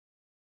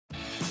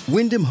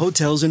Wyndham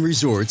Hotels and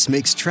Resorts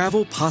makes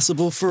travel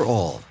possible for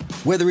all.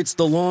 Whether it's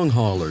the long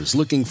haulers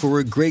looking for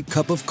a great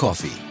cup of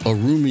coffee, a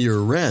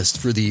roomier rest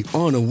for the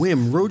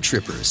on-a-whim road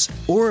trippers,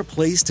 or a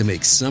place to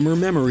make summer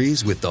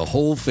memories with the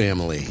whole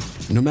family.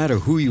 No matter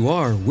who you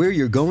are, where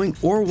you're going,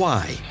 or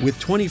why, with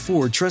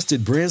 24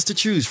 trusted brands to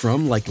choose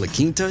from like La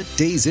Quinta,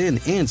 Days Inn,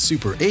 and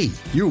Super 8,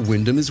 your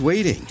Wyndham is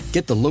waiting.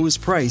 Get the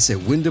lowest price at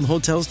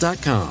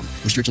WyndhamHotels.com.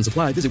 Restrictions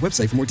apply. Visit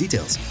website for more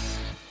details.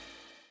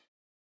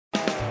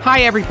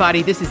 Hi,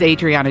 everybody. This is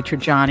Adriana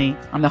Trajani.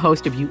 I'm the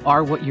host of You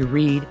Are What You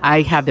Read.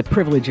 I have the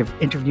privilege of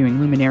interviewing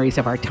luminaries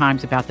of our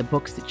times about the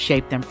books that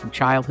shaped them from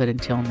childhood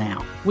until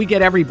now. We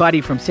get everybody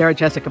from Sarah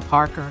Jessica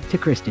Parker to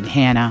Kristen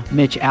Hanna,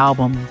 Mitch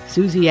Albom,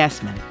 Susie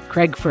Essman,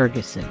 Craig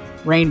Ferguson,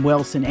 Rainn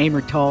Wilson,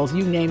 Amor Tolls,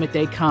 you name it,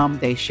 they come,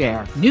 they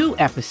share. New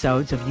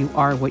episodes of You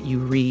Are What You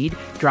Read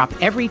drop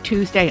every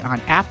Tuesday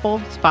on Apple,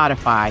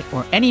 Spotify,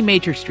 or any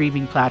major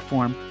streaming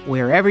platform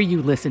wherever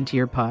you listen to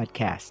your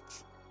podcasts.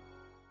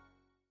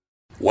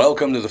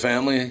 Welcome to the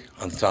family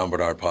on the Tom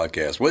Bernard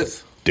Podcast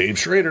with Dave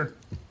Schrader,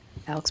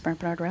 Alex Brant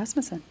Bernard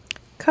Rasmussen,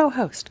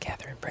 co-host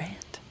Catherine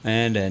Brandt,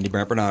 and Andy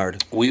Brant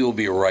Bernard. We will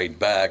be right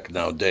back.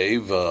 Now,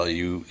 Dave,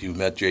 you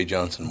met Jay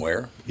Johnson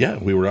where? Yeah,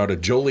 we were out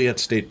at Joliet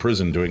State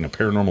Prison doing a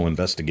paranormal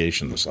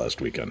investigation this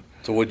last weekend.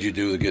 So what'd you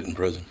do to get in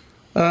prison?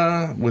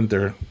 Went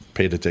there,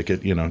 paid a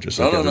ticket, just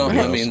no, like no, no. everybody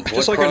I else. mean,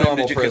 just like a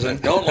normal prison.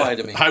 Don't lie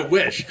to me. I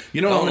wish.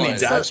 You know Don't how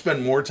many lie. I've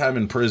spent more time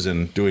in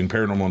prison doing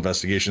paranormal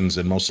investigations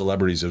than most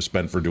celebrities have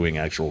spent for doing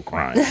actual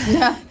crime.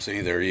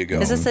 See, there you go.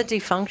 Is this a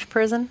defunct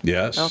prison?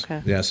 Yes.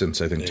 Okay. Yeah, since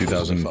I think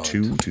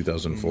 2002,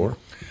 2004.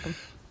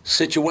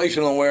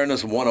 Situational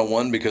Awareness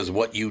 101, because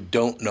what you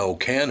don't know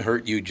can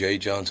hurt you. Jay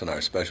Johnson, our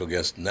special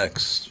guest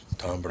next,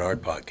 Tom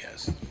Bernard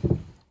Podcast.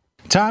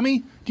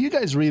 Tommy, do you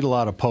guys read a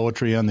lot of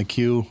poetry on the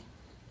queue?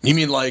 You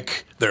mean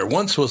like, there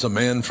once was a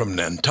man from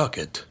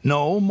Nantucket?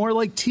 No, more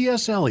like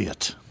T.S.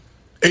 Eliot.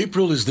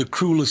 April is the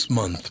cruelest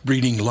month,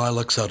 breeding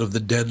lilacs out of the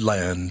dead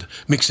land,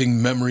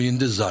 mixing memory and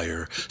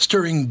desire,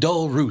 stirring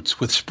dull roots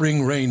with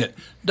spring rain.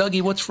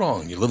 Dougie, what's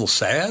wrong? You a little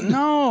sad?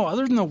 No,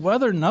 other than the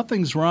weather,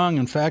 nothing's wrong.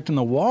 In fact, in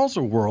the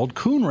Walser world,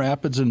 Coon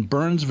Rapids and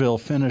Burnsville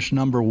finished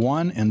number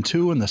 1 and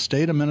 2 in the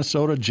state of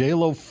Minnesota.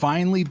 J-Lo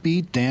finally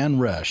beat Dan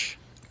Resch.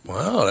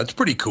 Wow, that's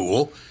pretty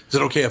cool. Is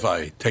it okay if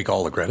I take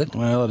all the credit?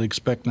 Well, I'd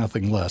expect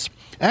nothing less.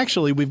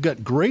 Actually, we've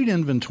got great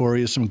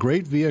inventory of some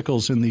great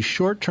vehicles, and these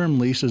short-term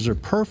leases are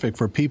perfect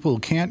for people who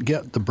can't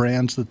get the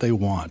brands that they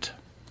want.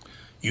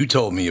 You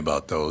told me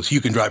about those.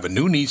 You can drive a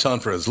new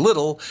Nissan for as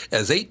little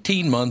as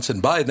 18 months,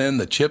 and by then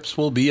the chips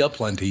will be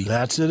aplenty.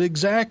 That's it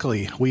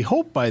exactly. We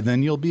hope by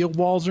then you'll be a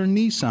Walser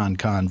Nissan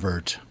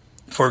convert.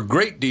 For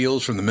great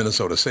deals from the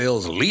Minnesota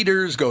sales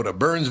leaders, go to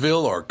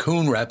Burnsville or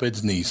Coon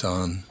Rapids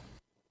Nissan.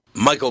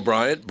 Michael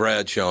Bryant,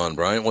 Bradshaw and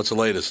Bryant, what's the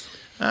latest?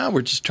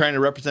 We're just trying to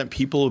represent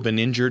people who've been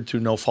injured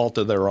through no fault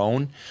of their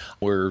own.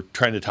 We're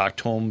trying to talk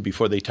to them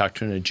before they talk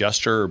to an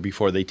adjuster or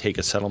before they take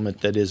a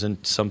settlement that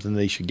isn't something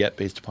they should get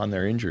based upon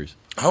their injuries.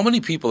 How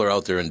many people are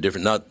out there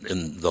not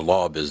in the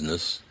law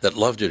business, that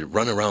love to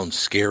run around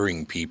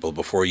scaring people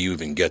before you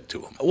even get to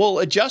them? Well,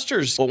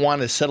 adjusters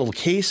want to settle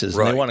cases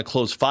and they want to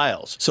close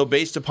files. So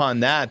based upon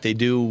that, they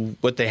do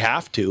what they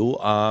have to.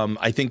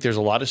 I think there's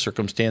a lot of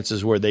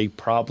circumstances where they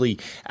probably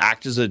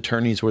act as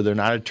attorneys where they're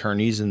not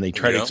attorneys, and they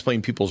try to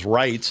explain people's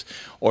rights,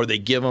 or they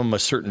give them a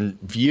certain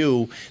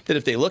view that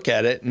if they look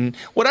at it. And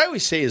what I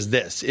always say is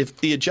this: if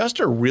the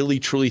adjuster really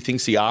truly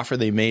thinks the offer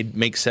they made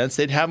makes sense,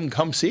 they'd have them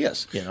come see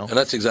us. And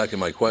that's exactly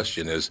my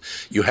question is,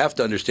 you have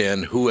to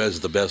understand who has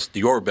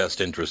your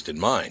best interest in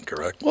mind,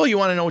 correct? Well, you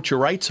want to know what your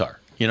rights are.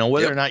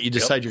 Whether or not you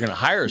decide you're going to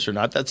hire us or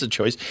not, that's a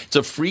choice. It's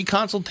a free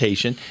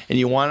consultation, and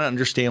you want to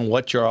understand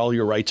what all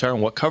your rights are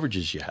and what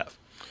coverages you have.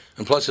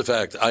 And plus the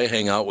fact I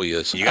hang out with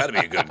you, so you got to be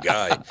a good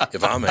guy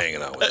if I'm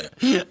hanging out with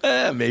you.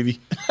 Maybe.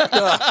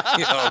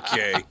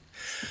 Okay.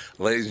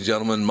 Ladies and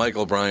gentlemen,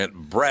 Michael Bryant,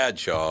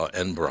 Bradshaw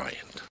and Bryant.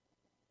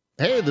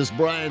 Hey, this is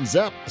Brian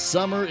Zepp.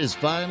 Summer is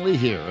finally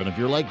here, and if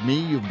you're like me,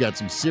 you've got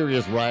some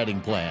serious riding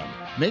planned.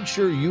 Make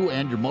sure you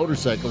and your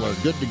motorcycle are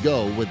good to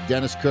go with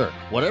Dennis Kirk.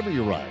 Whatever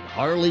you ride,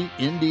 Harley,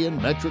 Indian,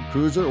 Metric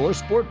Cruiser, or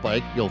Sport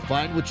Bike, you'll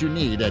find what you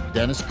need at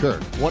Dennis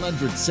Kirk.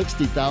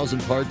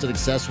 160,000 parts and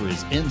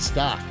accessories in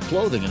stock,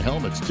 clothing and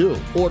helmets too.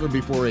 Order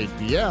before 8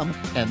 p.m.,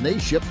 and they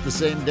ship the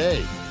same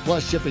day.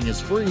 Plus, shipping is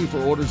free for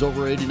orders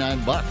over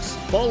 $89.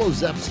 Follow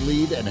Zepp's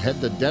lead and head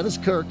to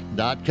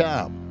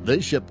DennisKirk.com. They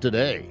ship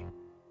today.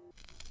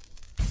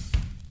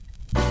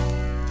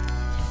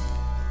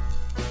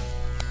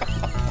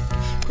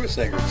 Chris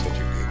Eggert's such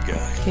a good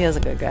guy. He is a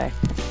good guy.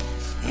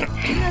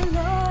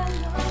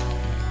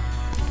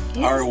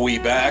 Are we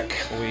back?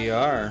 We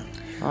are.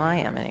 Well, I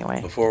am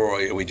anyway.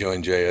 Before we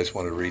join Jay, I just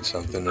wanted to read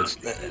something.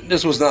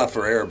 This was not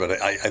for air, but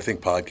I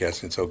think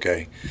podcasting, it's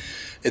okay.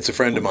 It's a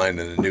friend of mine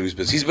in the news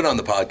business. He's been on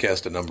the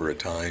podcast a number of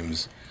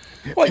times.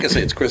 Well, like I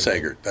say, it's Chris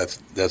Eggert.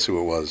 That's who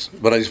it was.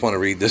 But I just want to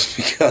read this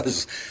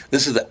because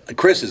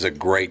Chris is a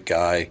great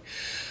guy.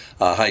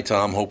 Hi,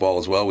 Tom. Hope all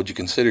is well. Would you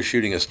consider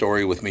shooting a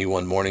story with me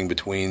one morning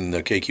between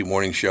the KQ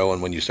Morning Show and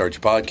when you start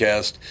your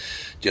podcast?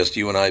 just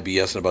you and I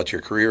BSing about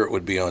your career, it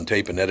would be on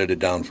tape and edited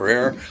down for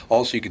air.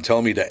 Also, you can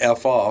tell me to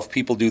F off.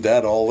 People do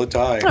that all the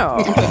time.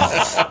 Oh,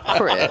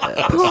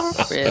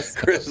 Chris.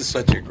 Chris is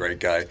such a great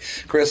guy.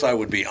 Chris, I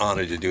would be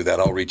honored to do that.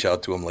 I'll reach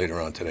out to him later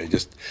on today.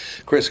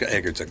 Chris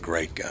Eggert's a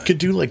great guy. Could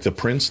do like the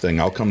Prince thing.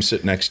 I'll come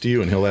sit next to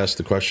you, and he'll ask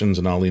the questions,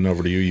 and I'll lean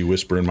over to you. You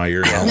whisper in my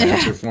ear, and I'll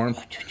answer for him.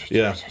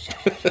 Yeah.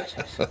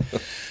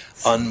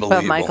 Unbelievable.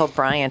 But Michael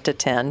Bryant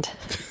attend.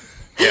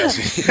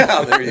 Yes.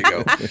 Yeah, there you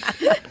go.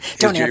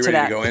 Don't Jay answer ready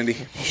that. to go, Andy?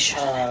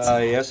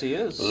 Yes, he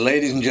is.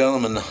 Ladies and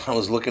gentlemen, I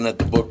was looking at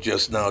the book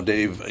just now.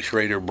 Dave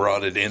Schrader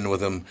brought it in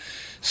with him.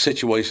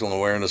 Situational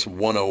Awareness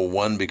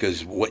 101,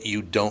 because what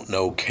you don't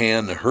know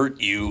can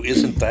hurt you.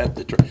 Isn't that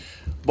the truth?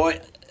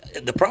 Boy,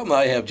 the problem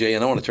I have, Jay,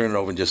 and I want to turn it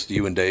over and just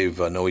you and Dave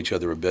know each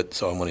other a bit,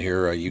 so I want to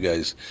hear you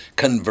guys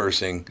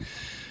conversing.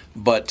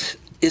 But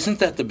isn't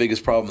that the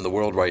biggest problem in the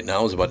world right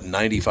now is about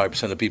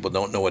 95% of people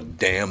don't know a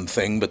damn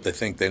thing, but they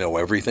think they know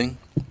everything?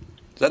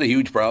 Is that a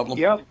huge problem?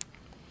 Yep,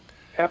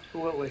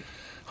 absolutely.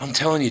 I'm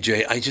telling you,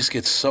 Jay, I just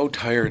get so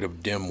tired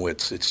of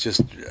dimwits. It's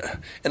just,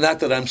 and not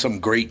that I'm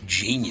some great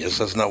genius,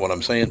 that's not what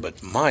I'm saying,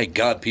 but my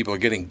God, people are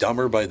getting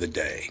dumber by the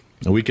day.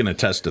 We can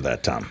attest to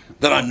that, Tom.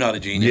 That I'm not a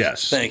genius.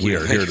 Yes, Thank you. we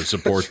are here to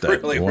support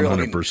that, really,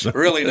 100%.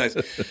 Really nice.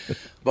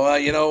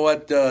 But you know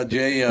what,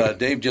 Jay,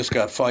 Dave just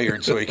got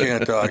fired, so he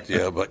can't talk to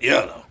you, but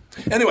yeah, no.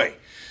 Anyway,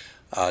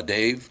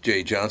 Dave,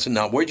 Jay Johnson.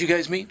 Now, where'd you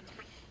guys meet?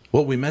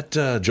 Well, we met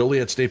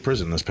Joliet State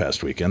Prison this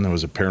past weekend. There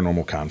was a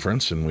paranormal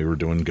conference, and we were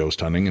doing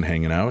ghost hunting and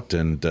hanging out,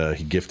 and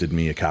he gifted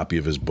me a copy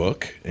of his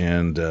book.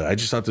 And I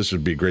just thought this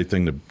would be a great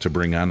thing to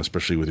bring on,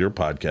 especially with your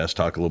podcast,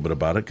 talk a little bit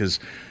about it. Because,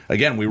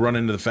 again, we run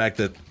into the fact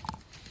that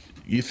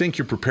you think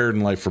you're prepared in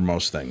life for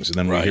most things, and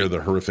then we hear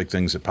the horrific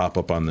things that pop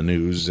up on the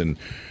news, and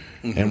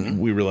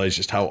we realize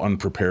just how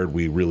unprepared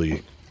we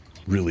really,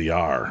 really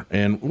are.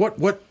 And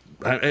what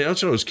I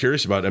also was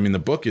curious about, I mean, the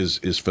book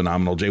is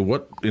phenomenal. Jay,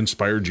 what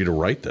inspired you to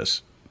write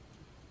this?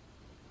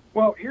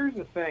 Well, here's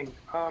the thing.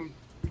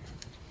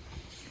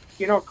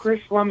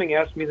 Chris Fleming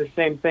asked me the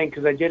same thing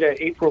because I did an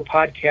April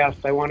podcast,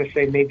 I want to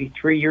say maybe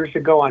 3 years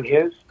ago on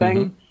his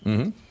thing.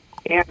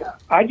 And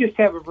I just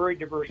have a very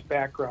diverse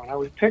background. I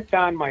was picked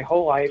on my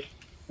whole life,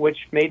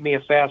 which made me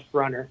a fast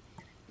runner.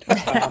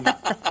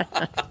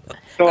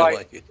 So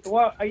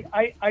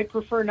I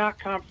prefer not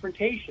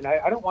confrontation.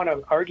 I don't want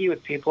to argue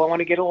with people. I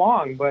want to get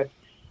along, but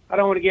I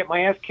don't want to get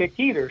my ass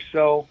kicked either.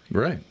 So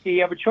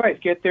you have a choice.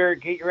 Get there,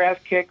 get your ass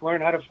kicked,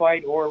 learn how to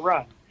fight, or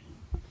run.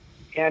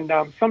 And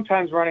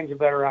sometimes running's a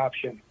better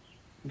option.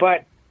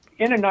 But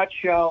in a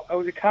nutshell, I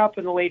was a cop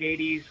in the late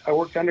 80s. I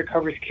worked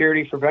undercover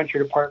security for venture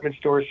department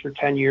stores for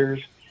 10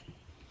 years.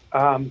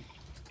 I'm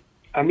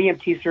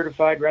EMT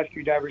certified,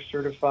 rescue diver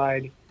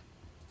certified.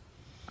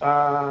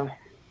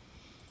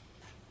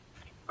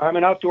 I'm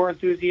an outdoor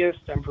enthusiast.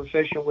 I'm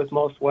proficient with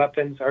most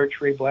weapons,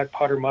 archery, black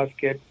powder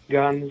musket,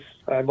 guns.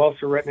 I've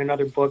also written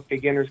another book,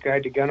 Beginner's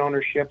Guide to Gun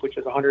Ownership, which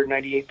is a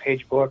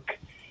 198-page book.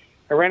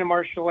 I ran a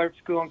martial arts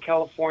school in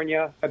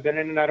California. I've been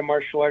in and out of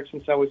martial arts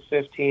since I was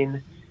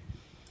 15.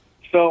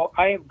 So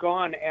I have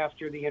gone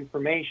after the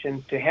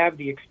information to have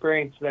the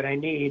experience that I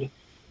need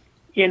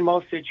in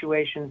most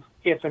situations,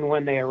 if and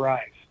when they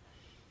arise.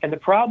 And the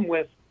problem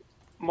with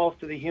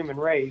most of the human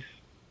race,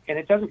 and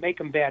it doesn't make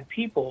them bad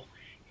people,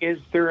 is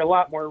they're a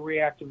lot more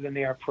reactive than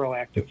they are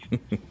proactive.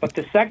 But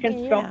the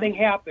second something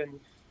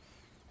happens,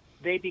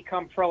 they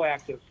become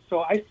proactive.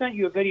 So I sent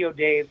you a video,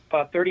 Dave,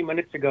 about 30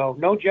 minutes ago.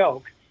 No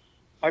joke.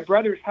 My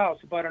brother's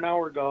house about an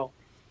hour ago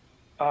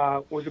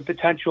was a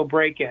potential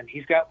break-in.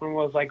 He's got one of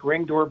those like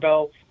Ring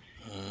doorbells.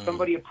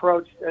 Somebody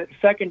approached a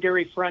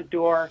secondary front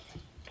door,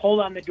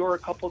 pulled on the door a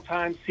couple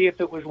times, see if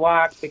it was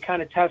locked. They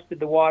kind of tested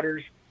the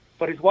waters.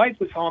 But his wife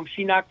was home.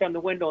 She knocked on the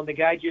window, and the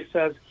guy just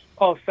says,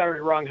 "Oh, sorry,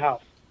 wrong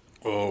house."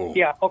 Oh.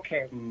 Yeah,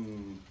 okay.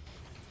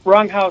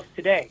 Wrong house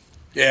today.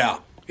 Yeah.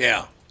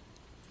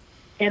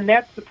 And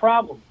that's the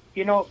problem.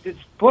 You know, this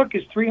book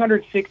is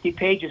 360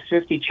 pages,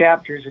 50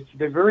 chapters. It's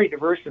a very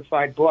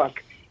diversified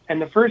book.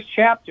 And the first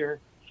chapter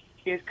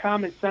is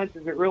Common Sense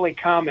Isn't Really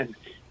Common.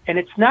 And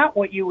it's not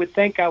what you would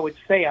think I would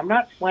say. I'm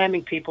not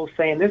slamming people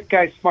saying this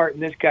guy's smart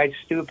and this guy's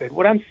stupid.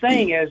 What I'm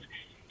saying is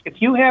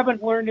if you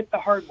haven't learned it the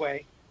hard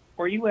way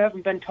or you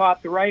haven't been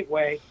taught the right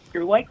way,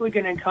 you're likely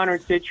going to encounter a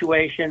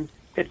situation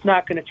that's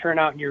not going to turn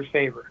out in your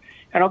favor.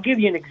 And I'll give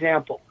you an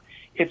example.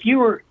 If you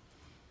were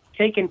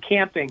taken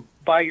camping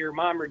by your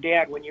mom or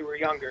dad when you were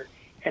younger,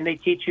 and they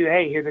teach you,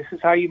 hey, here, this is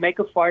how you make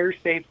a fire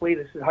safely.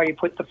 This is how you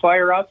put the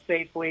fire out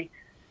safely.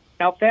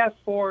 Now, fast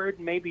forward,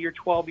 maybe you're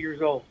 12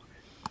 years old.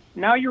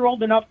 Now you're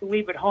old enough to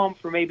leave at home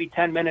for maybe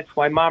 10 minutes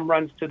while mom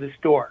runs to the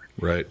store.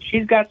 Right.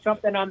 She's got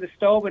something on the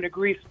stove and a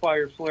grease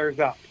fire flares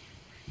up.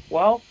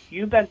 Well,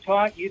 you've been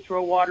taught you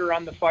throw water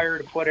on the fire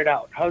to put it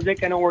out. How's it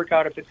going to work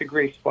out if it's a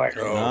grease fire?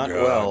 Oh, Not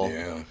God, well.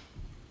 Yeah.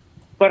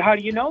 But how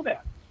do you know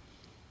that?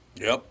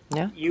 Yep.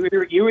 Yeah.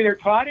 You either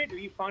taught it or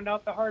you found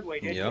out the hard way,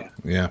 didn't you?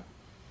 Yeah.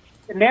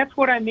 And that's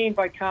what I mean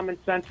by common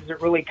sense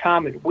isn't really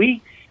common.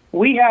 We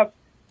have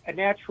a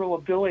natural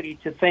ability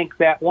to think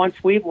that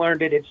once we've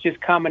learned it, it's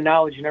just common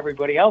knowledge and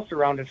everybody else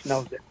around us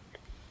knows it.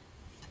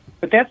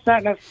 But that's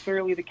not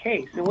necessarily the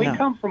case. And we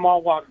come from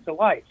all walks of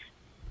life.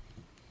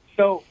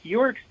 So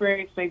your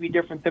experience may be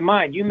different than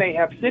mine. You may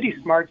have city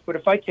smarts, but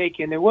if I take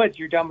you in the woods,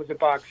 you're dumb as a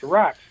box of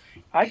rocks.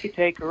 I could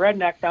take a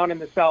redneck down in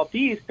the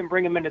southeast and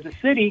bring him into the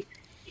city.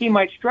 He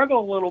might struggle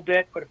a little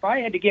bit, but if I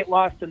had to get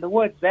lost in the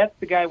woods, that's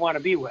the guy I want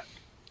to be with.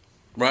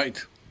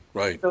 Right.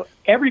 So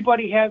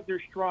everybody has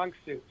their strong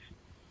suits.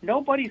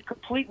 Nobody's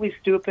completely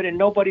stupid and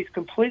nobody's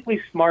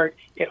completely smart.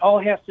 It all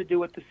has to do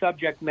with the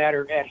subject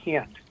matter at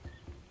hand.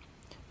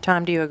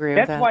 Tom, do you agree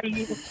with that?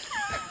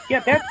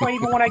 That's why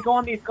even when I go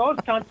on these ghost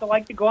hunts, I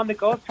like to go on the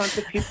ghost hunts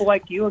with people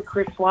like you and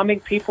Chris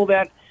Fleming, people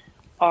that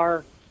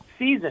are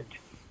seasoned.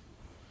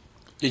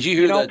 Did you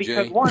hear that,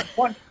 because Jay?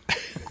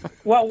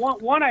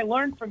 One, I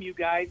learned from you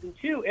guys, and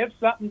two, if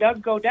something does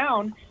go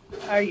down,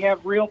 I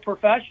have real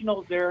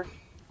professionals there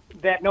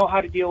that know how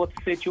to deal with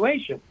the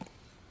situation.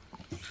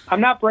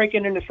 I'm not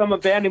breaking into some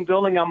abandoned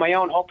building on my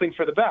own hoping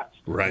for the best.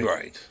 Right.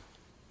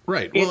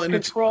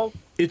 Well,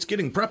 it's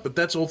getting prepped, but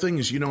that's the whole thing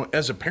is,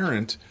 as a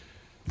parent,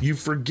 you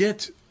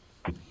forget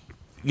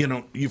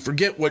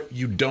what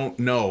you don't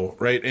know,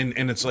 right?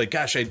 And it's like,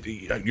 gosh,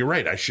 you're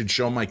right. I should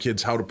show my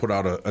kids how to put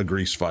out a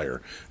grease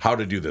fire, how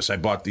to do this. I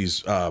bought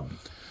these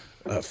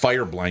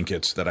fire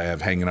blankets that I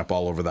have hanging up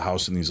all over the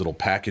house in these little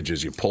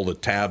packages. You pull the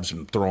tabs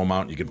and throw them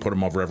out, and you can put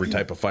them over every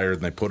type of fire,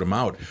 and they put them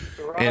out.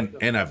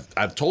 And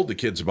I've told the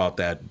kids about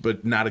that,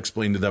 but not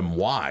explained to them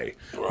why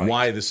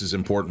this is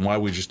important, why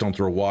we just don't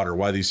throw water,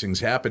 why these things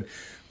happen.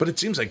 But it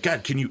seems like,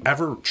 God, can you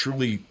ever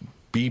truly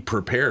be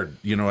prepared?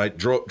 I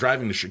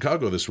driving to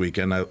Chicago this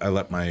weekend. I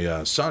let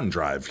my son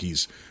drive.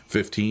 He's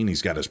 15.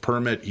 He's got his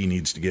permit. He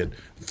needs to get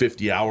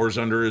 50 hours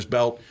under his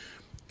belt.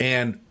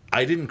 And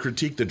I didn't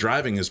critique the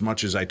driving as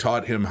much as I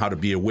taught him how to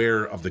be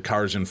aware of the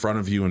cars in front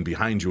of you and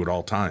behind you at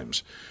all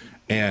times,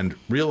 and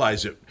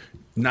realize that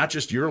not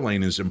just your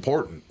lane is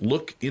important.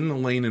 Look in the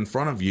lane in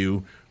front of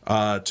you,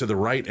 to the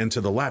right and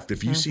to the left.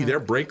 If you see their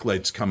brake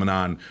lights coming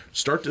on,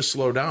 start to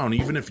slow down,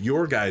 even if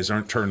your guys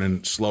aren't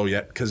turning slow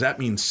yet, because that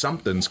means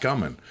something's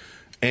coming.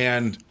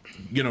 And,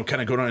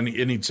 kind of go down,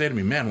 and he'd say to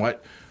me, man,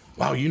 what?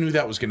 Wow, you knew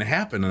that was going to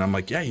happen. And I'm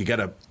like, yeah, you got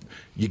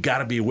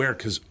to be aware,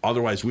 because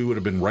otherwise we would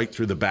have been right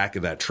through the back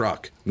of that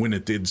truck when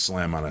it did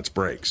slam on its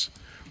brakes.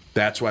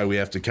 That's why we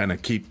have to kind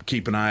of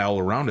keep an eye all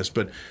around us.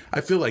 But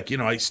I feel like,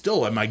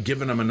 am I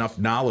giving them enough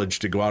knowledge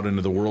to go out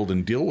into the world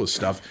and deal with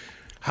stuff?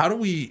 How do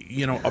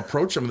we,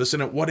 approach some of this?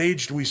 And at what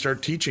age do we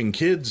start teaching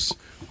kids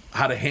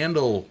how to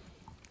handle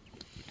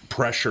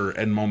pressure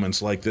and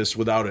moments like this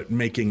without it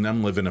making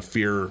them live in a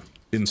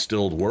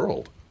fear-instilled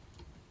world?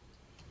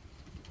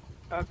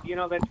 That's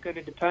going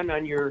to depend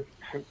on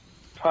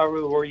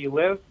probably where you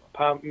live,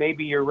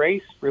 maybe your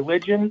race,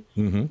 religion.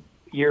 Mm-hmm.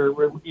 Your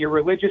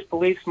religious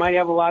beliefs might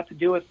have a lot to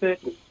do with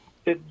it.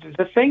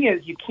 The thing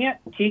is, you can't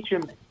teach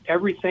them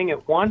everything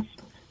at once,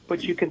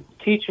 but you can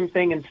teach them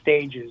things in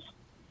stages.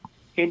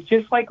 And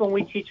just like when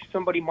we teach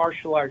somebody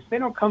martial arts, they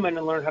don't come in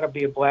and learn how to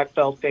be a black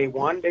belt day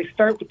one. They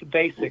start with the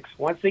basics.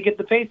 Once they get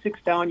the basics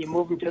down, you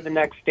move them to the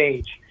next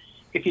stage.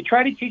 If you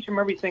try to teach them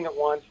everything at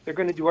once, they're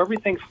going to do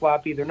everything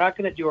sloppy. They're not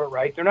going to do it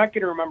right. They're not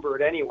going to remember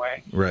it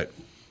anyway. Right.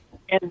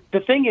 And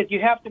the thing is, you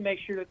have to make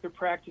sure that they're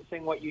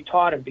practicing what you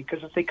taught them,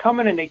 because if they come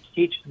in and they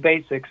teach the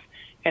basics,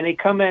 and they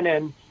come in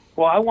and,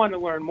 well, I want to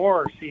learn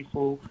more,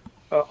 Sifu,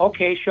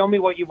 okay, show me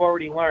what you've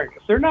already learned.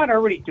 If they're not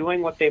already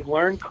doing what they've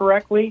learned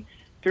correctly,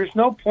 there's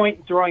no point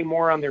in throwing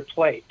more on their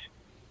plate.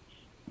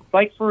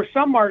 Like for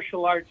some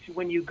martial arts,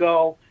 when you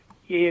go,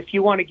 if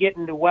you want to get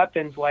into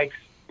weapons like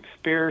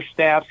spear,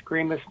 staffs,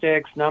 grima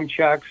sticks,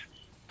 nunchucks,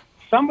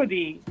 some of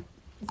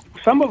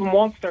them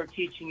won't start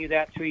teaching you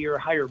that till you're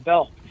a higher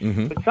belt.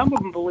 Mm-hmm. But some of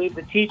them believe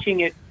that teaching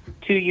it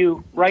to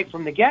you right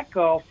from the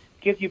get-go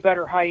gives you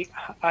better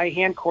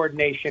eye-hand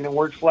coordination and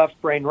works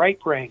left brain, right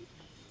brain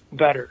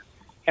better.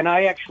 And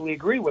I actually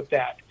agree with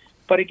that.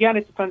 But again,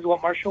 it depends on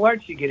what martial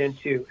arts you get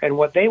into and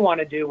what they want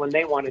to do when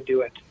they want to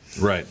do it.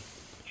 Right.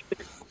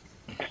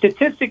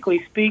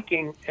 Statistically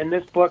speaking, and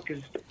this book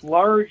is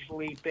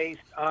largely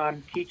based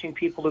on teaching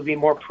people to be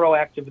more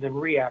proactive than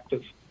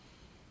reactive.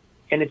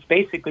 And it's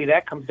basically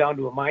that comes down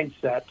to a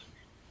mindset.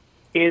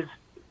 There's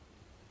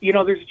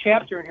a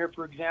chapter in here,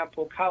 for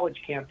example,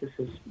 college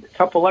campuses, a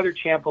couple other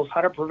chapters,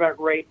 how to prevent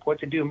rape, what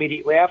to do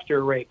immediately after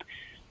a rape.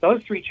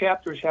 Those 3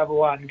 chapters have a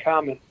lot in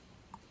common.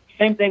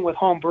 Same thing with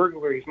home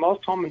burglaries.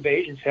 Most home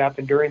invasions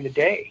happen during the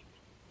day.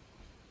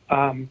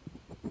 And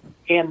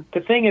the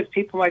thing is,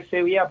 people might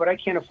say, well, yeah, but I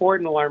can't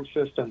afford an alarm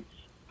system.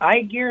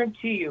 I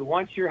guarantee you,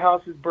 once your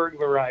house is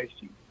burglarized,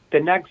 the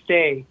next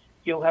day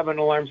you'll have an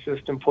alarm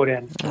system put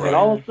in. Right. And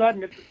all of a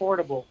sudden it's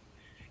affordable.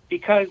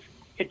 Because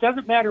it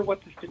doesn't matter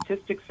what the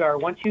statistics are.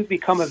 Once you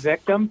become a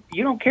victim,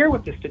 you don't care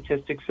what the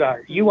statistics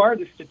are. You are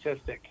the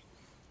statistic.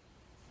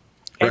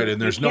 Right,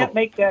 and there's you can't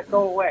make that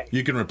go away.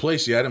 You can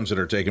replace the items that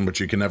are taken, but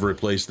you can never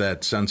replace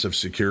that sense of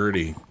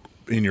security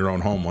in your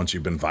own home once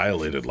you've been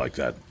violated like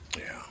that.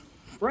 Yeah.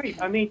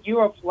 Right. I mean, you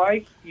have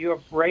life, you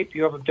have rape,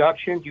 you have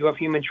abduction, you have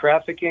human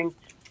trafficking.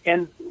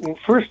 And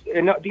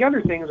the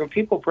other thing is when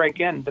people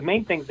break in, the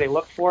main things they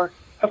look for,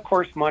 of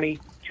course, money,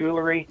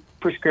 jewelry,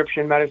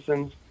 prescription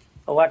medicines,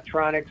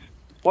 electronics.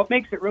 What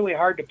makes it really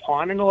hard to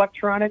pawn an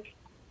electronic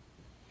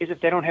is if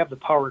they don't have the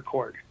power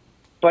cord.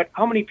 But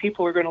how many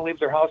people are going to leave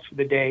their house for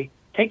the day,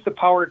 take the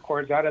power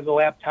cords out of the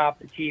laptop,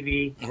 the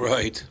TV,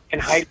 right,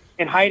 and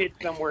hide it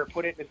somewhere,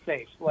 put it in a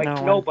safe? Like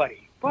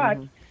nobody. But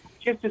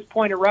just as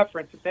point of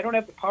reference, if they don't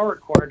have the power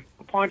cord,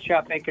 the pawn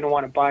shop ain't going to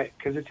want to buy it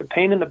because it's a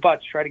pain in the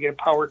butt to try to get a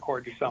power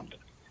cord to something.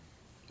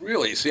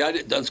 Really? See,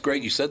 that's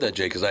great you said that,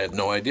 Jay, because I had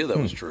no idea that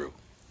was true.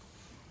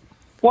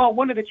 Well,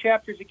 one of the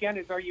chapters, again,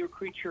 is Are You a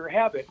Creature of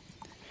Habit?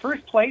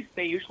 First place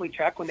they usually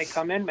check when they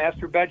come in,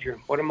 master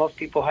bedroom. What do most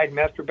people hide in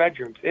master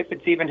bedrooms, if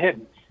it's even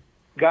hidden?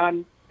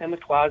 Gun in the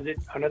closet,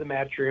 under the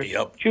mattress,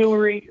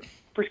 jewelry,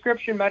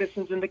 prescription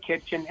medicines in the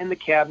kitchen, in the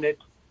cabinet.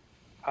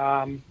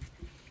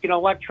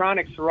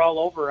 Electronics are all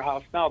over a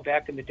house now.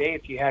 Back in the day,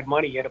 if you had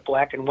money, you had a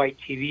black and white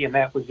TV, and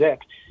that was it.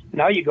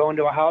 Now you go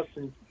into a house,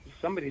 and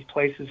some of these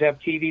places have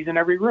TVs in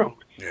every room.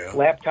 Yeah.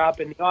 Laptop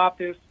in the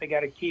office, they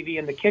got a TV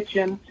in the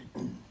kitchen.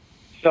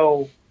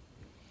 So,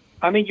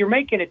 you're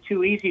making it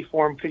too easy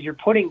for them because you're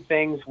putting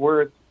things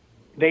where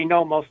they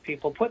know most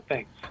people put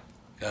things.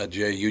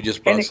 Jay, you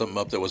just brought something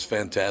up that was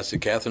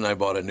fantastic. Catherine and I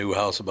bought a new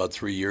house about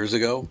 3 years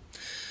ago.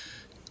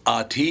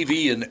 A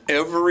TV in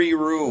every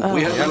room.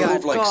 We had to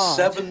move like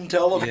 7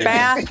 televisions.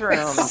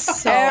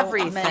 Bathrooms,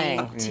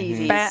 everything.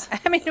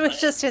 TVs. It was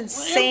just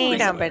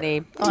insane how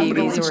many TVs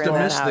wants were to in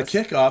that miss house. the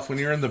kickoff when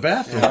you're in the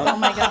bathroom. Oh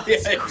my God,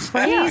 it's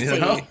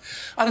crazy.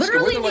 Honestly,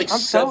 were there like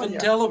 7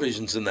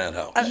 televisions in that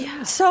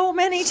house? So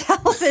many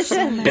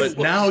televisions. But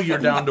now you're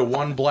down to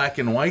one black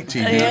and white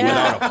TV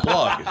without a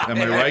plug. Am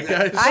I right,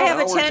 guys? I have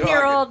a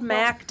 10-year-old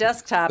Mac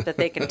desktop that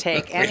they can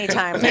take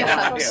anytime they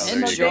want.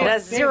 It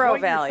has zero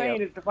value. What you're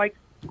saying is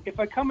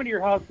if I come into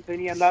your house with an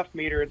EMF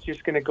meter, it's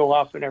just going to go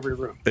off in every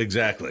room.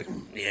 Exactly.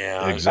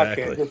 Yeah.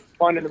 Exactly. Okay, just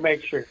wanted to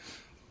make sure.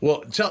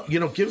 Well,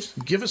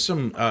 give us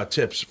some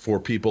tips for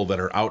people that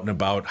are out and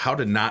about, how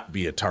to not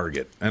be a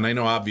target. And I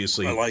know,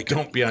 obviously,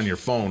 don't be on your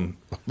phone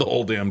the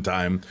whole damn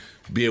time.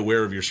 Be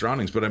aware of your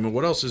surroundings. But,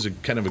 what else is a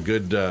kind of a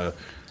good,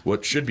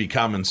 what should be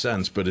common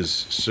sense but is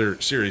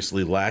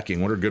seriously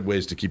lacking? What are good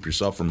ways to keep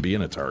yourself from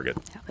being a target?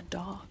 Have a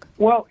dog.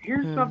 Well,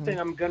 here's something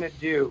I'm going to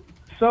do.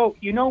 So,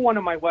 one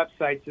of my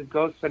websites is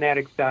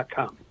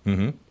ghostfanatics.com.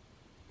 Mm-hmm.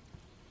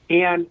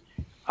 And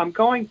I'm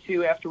going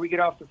to, after we get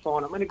off the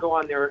phone, I'm going to go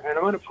on there and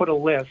I'm going to put a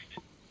list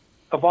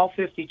of all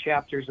 50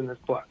 chapters in this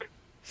book.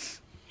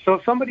 So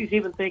if somebody's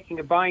even thinking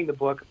of buying the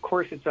book, of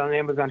course it's on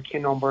Amazon,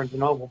 Kindle, and Barnes &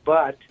 Noble,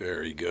 but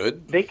very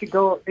good. They could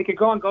go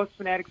on Ghost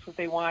Fanatics if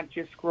they want,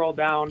 just scroll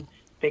down.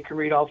 They can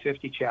read all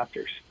 50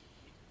 chapters.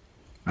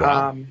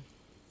 Wow.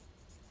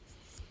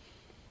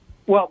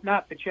 Well,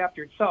 not the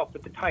chapter itself,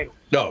 but the title.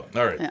 Oh,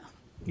 all right. Yeah.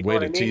 Way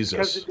to tease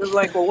us. Because it's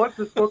like, well, what's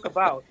this book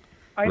about?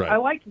 I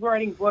like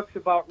writing books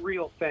about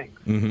real things.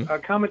 Mm-hmm.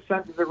 Common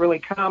sense is really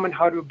common.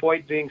 How to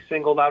avoid being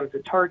singled out as a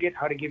target.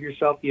 How to give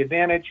yourself the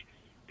advantage.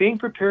 Being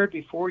prepared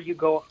to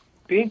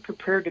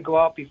go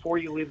out before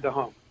you leave the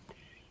home.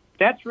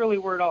 That's really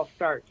where it all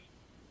starts.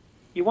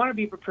 You want to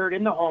be prepared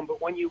in the home,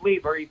 but when you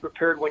leave, are you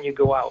prepared when you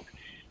go out?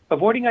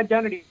 Avoiding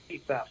identity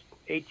theft.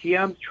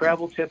 ATMs,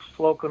 travel tips,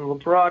 local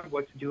and abroad,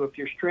 what to do if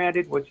you're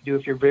stranded, what to do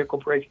if your vehicle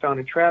breaks down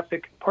in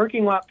traffic,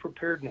 parking lot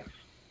preparedness,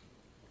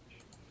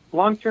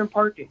 long-term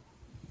parking.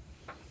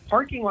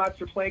 Parking lots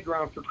are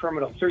playground for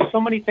criminals. There's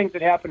so many things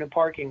that happen in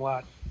parking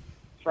lots,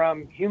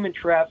 from human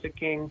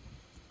trafficking,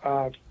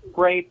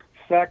 rape,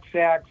 sex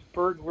acts,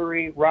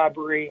 burglary,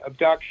 robbery,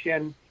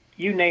 abduction,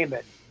 you name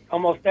it.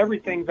 Almost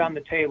everything's on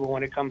the table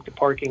when it comes to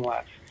parking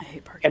lots. I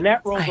hate parking and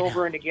that rolls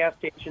over into gas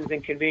stations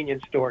and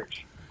convenience stores.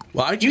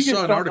 Well, I just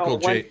saw an article,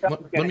 Jay.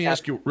 Let me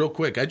ask you real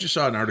quick. I just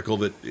saw an article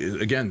that,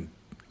 again,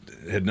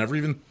 had never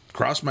even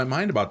crossed my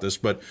mind about this,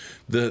 but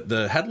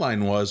the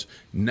headline was,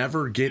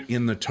 never get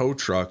in the tow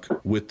truck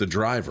with the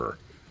driver.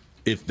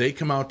 If they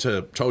come out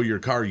to tow your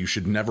car, you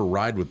should never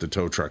ride with the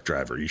tow truck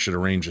driver. You should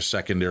arrange a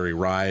secondary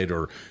ride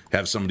or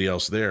have somebody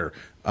else there.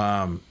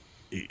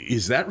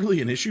 Is that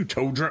really an issue?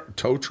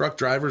 Tow truck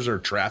drivers are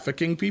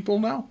trafficking people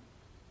now?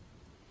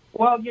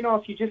 Well,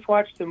 if you just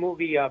watch the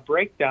movie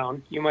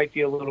Breakdown, you might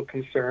be a little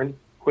concerned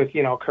with,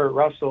 Kurt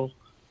Russell.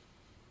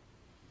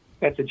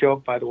 That's a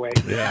joke, by the way.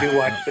 Yeah. You do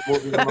watch the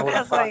movie.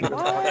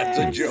 That's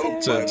a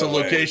joke. It's a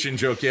location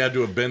joke. You had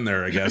to have been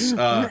there, I guess.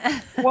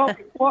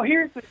 Well,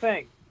 here's the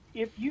thing.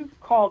 If you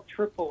called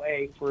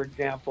AAA, for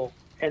example,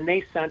 and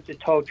they sent a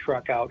tow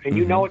truck out, and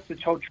you know it's the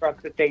tow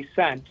truck that they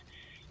sent,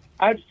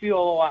 I'd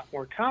feel a lot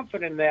more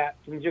confident in that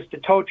than just a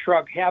tow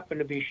truck happened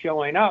to be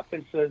showing up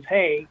and says,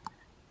 hey,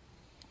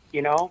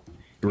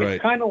 Right.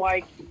 It's kind of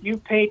like you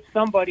paid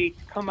somebody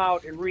to come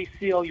out and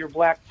reseal your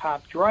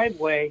blacktop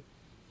driveway.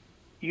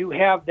 You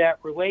have that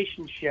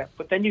relationship.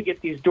 But then you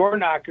get these door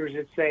knockers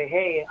that say,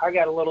 hey, I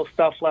got a little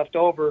stuff left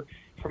over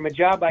from a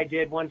job I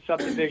did one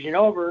subdivision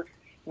over.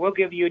 We'll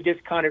give you a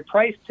discounted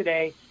price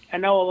today.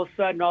 And now all of a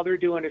sudden, all they're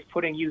doing is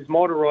putting used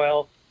motor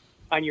oil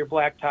on your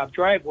blacktop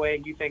driveway,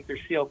 and you think they're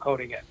seal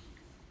coating it.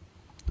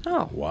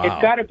 Oh, wow.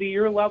 It's got to be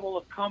your level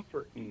of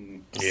comfort.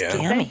 Yeah.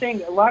 Same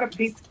thing. A lot of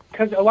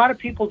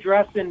people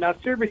dress in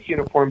service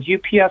uniforms,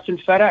 UPS and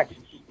FedEx.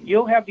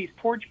 you'll have these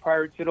porch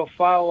pirates that'll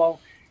follow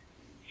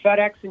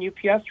FedEx and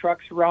UPS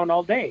trucks around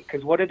all day.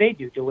 Because what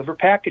do? Deliver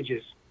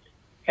packages.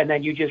 And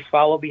then you just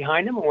follow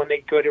behind them. And when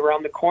they go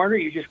around the corner,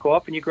 you just go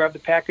up and you grab the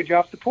package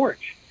off the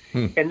porch.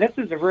 And this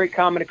is a very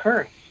common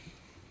occurrence.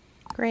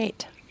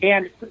 Great.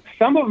 And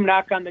some of them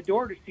knock on the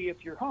door to see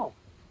if you're home.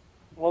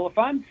 Well, if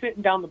I'm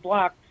sitting down the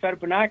block, set of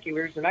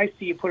binoculars, and I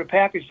see you put a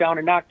package down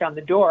and knock on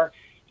the door,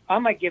 I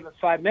might give it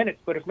 5 minutes.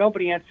 But if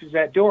nobody answers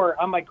that door,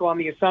 I might go on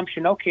the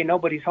assumption, okay,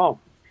 nobody's home.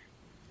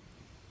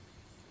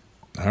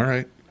 All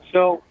right.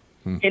 So,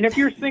 and if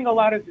you're singled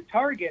out as a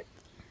target,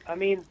 I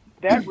mean,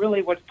 that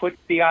really what puts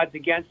the odds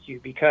against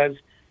you, because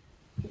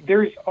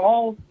there's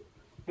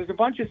a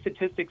bunch of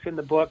statistics in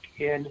the book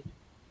in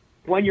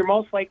when you're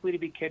most likely to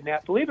be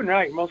kidnapped. Believe it or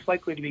not, you're most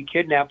likely to be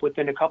kidnapped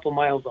within a couple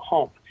miles of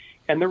home.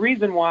 And the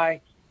reason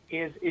why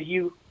is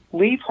you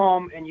leave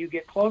home and you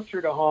get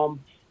closer to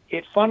home,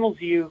 it funnels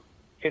you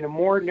in a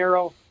more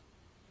narrow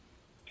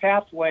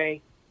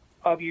pathway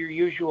of your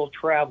usual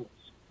travels.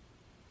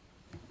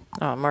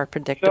 Oh, more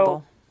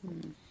predictable. So,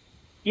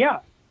 yeah.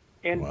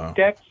 And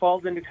that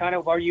falls into kind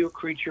of, are you a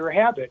creature of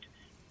habit?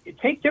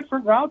 Take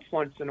different routes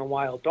once in a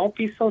while. Don't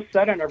be so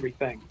set on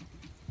everything.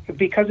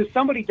 Because if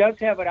somebody does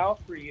have it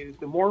out for you,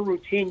 the more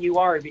routine you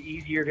are, the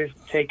easier to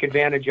take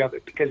advantage of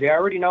it. Because they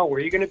already know where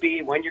you're going to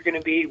be, when you're going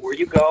to be, where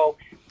you go.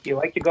 You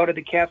like to go to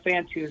the cafe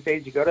on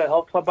Tuesdays. You go to the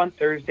health club on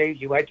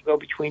Thursdays. You like to go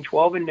between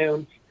 12 and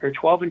noon or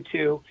 12 and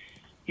 2.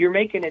 You're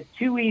making it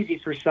too easy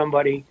for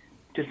somebody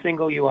to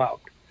single you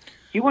out.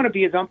 You want to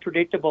be as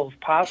unpredictable as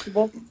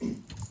possible.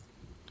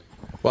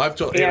 Well,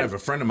 I have a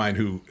friend of mine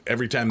who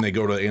every time they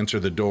go to answer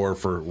the door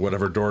for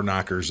whatever door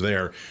knocker's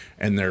there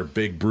and their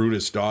big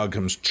Brutus dog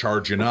comes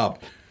charging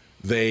up,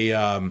 they,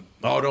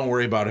 don't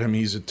worry about him.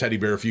 He's a teddy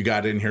bear. If you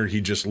got in here,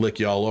 he'd just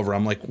lick you all over.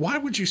 I'm like, why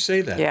would you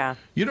say that? Yeah.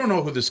 You don't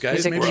know who this guy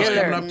is. Maybe he's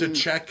coming up to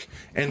check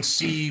and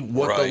see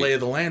what the lay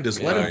of the land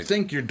is. Let him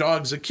think your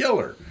dog's a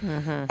killer.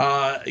 And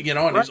he's,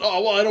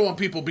 I don't want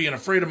people being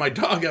afraid of my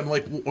dog. I'm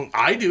like, well,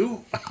 I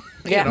do.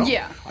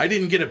 I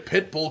didn't get a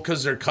pit bull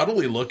because they're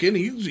cuddly looking.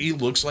 He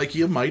looks like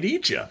he might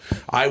eat you.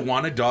 I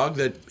want a dog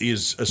that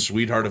is a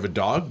sweetheart of a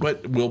dog,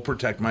 but will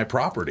protect my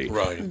property.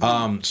 Right.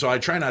 So I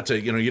try not to,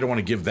 you don't want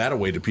to give that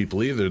away to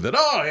people either. That,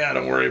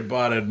 don't worry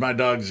about it. My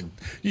dog's,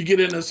 you get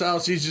in this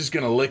house, he's just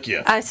going to lick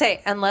you. I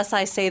say, unless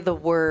I say the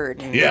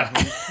word. Yeah.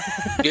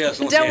 Yes.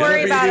 Don't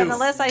worry about it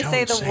unless I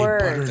say the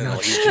word. There's a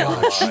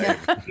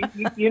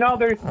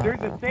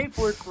safe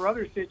word for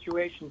other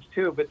situations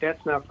too, but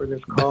that's not for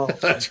this call.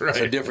 That's right.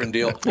 It's a different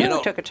deal.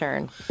 Took a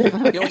turn.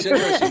 What's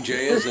interesting,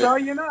 Jay, is so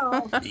you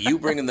know. You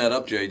bringing that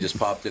up, Jay, just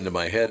popped into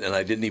my head, and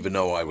I didn't even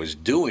know I was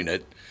doing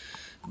it.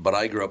 But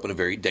I grew up in a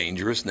very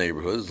dangerous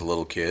neighborhood as a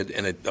little kid,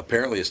 and it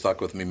apparently has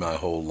stuck with me my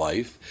whole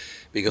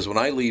life. Because when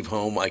I leave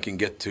home, I can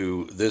get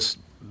to this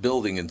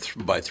building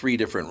by 3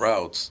 different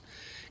routes,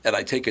 and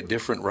I take a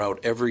different route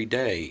every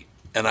day.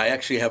 And I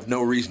actually have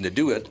no reason to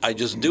do it. I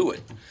just do it.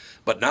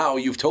 But now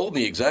you've told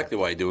me exactly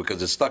why I do it,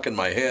 because it's stuck in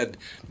my head.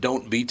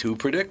 Don't be too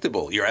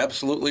predictable. You're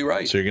absolutely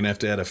right. So you're going to have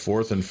to add a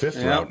 4th and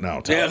 5th route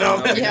now, Tom. Yeah, no,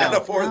 I'm add a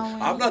 4th.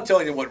 I'm not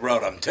telling you what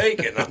route I'm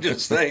taking. I'm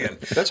just saying.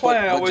 That's why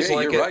I always Jay,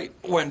 like you're it right.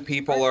 when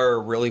people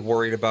are really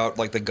worried about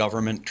the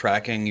government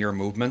tracking your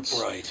movements.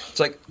 Right.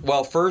 It's like,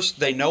 well, first,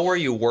 they know where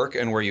you work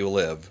and where you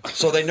live.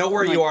 So they know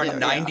where you are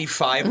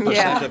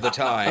 95% of the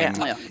time.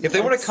 Yeah. If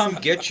they want to come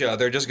get you,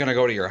 they're just going to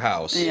go to your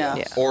house.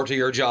 Yeah. Or to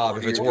your job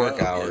if it's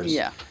work hours.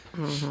 Yeah.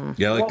 Mm-hmm.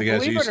 Yeah, like the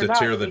guys who used to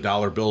tear the they-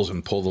 dollar bills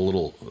and pull the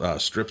little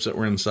strips that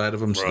were inside of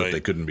them so that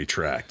they couldn't be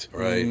tracked.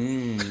 Right.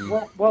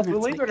 Well,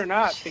 believe it or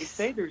not, they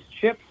say there's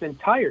chips in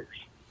tires.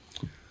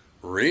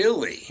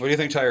 Really? What do you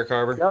think, tire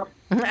carver?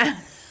 Yep.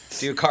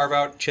 Do you carve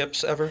out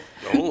chips ever?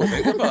 Oh,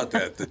 think about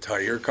that. The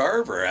tire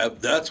carver.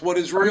 That's what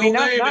his real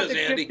not name not is, the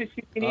Andy. chips that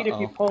you can eat if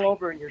you pull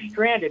over and you're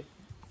stranded.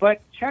 But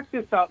check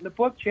this out. In the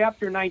book,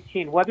 Chapter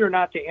 19, whether or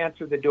not to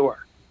answer the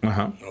door.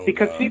 Uh-huh.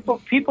 Because people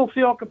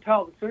feel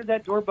compelled. As soon as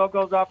that doorbell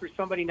goes off or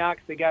somebody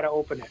knocks, they got to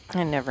open it.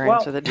 I never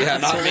answer the door. Yeah,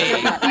 not me.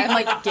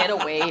 I'm get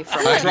away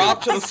from I it.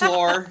 drop to the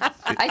floor.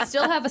 I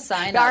still have a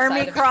sign Army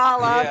outside of-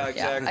 crawl up. Yeah,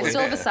 exactly. I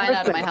still have a sign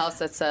out of my house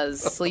that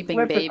says sleeping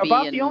Listen, baby.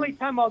 about and the only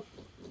time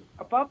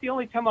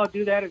I'll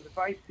do that is if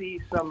I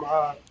see some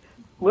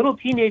little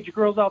teenage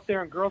girls out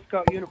there in Girl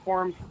Scout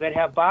uniforms that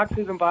have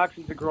boxes and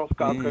boxes of Girl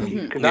Scout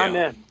cookies, because I'm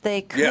in.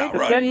 They could Yeah, be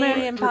right. Thin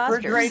Mints,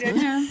 imposters.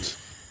 refrigerated.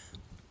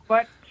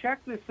 But check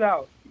this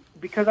out.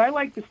 Because I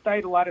like to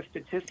cite a lot of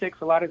statistics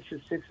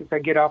I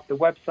get off the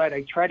website.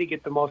 I try to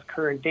get the most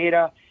current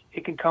data.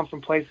 It can come from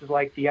places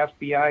like the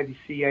FBI, the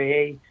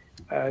CIA,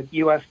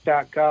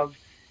 US.gov.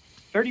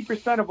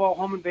 30% of all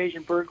home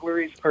invasion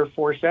burglaries are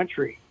forced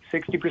entry.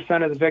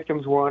 60% of the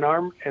victims were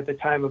unarmed at the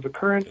time of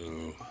occurrence.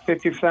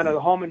 50% of the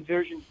home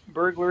invasion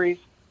burglaries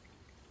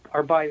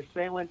are by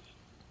assailants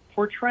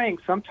portraying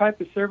some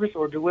type of service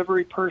or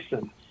delivery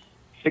person.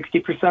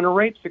 60% of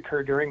rapes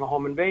occur during a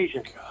home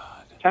invasion.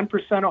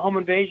 10% of home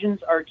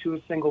invasions are to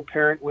a single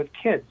parent with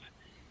kids.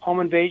 Home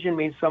invasion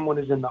means someone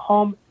is in the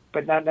home,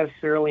 but not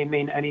necessarily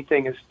mean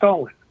anything is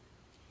stolen.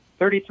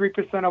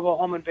 33% of all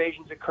home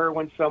invasions occur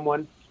when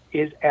someone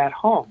is at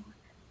home.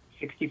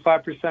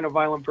 65% of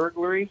violent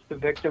burglaries, the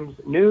victims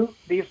knew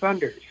the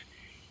offenders.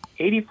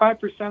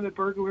 85% of the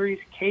burglaries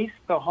case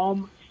the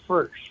home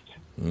first.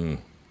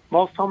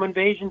 Most home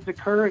invasions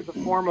occur as a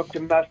form of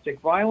domestic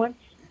violence.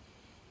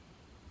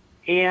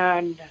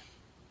 And,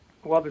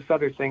 well, this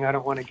other thing I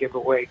don't want to give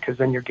away because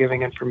then you're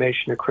giving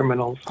information to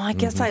criminals. Well, I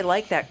guess I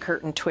like that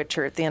curtain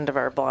twitcher at the end of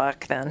our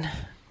block then.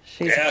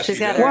 She's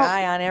got her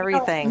eye on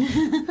everything.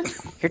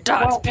 Your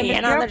dog's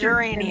peeing on the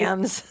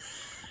geraniums.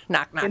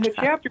 Knock, knock, in the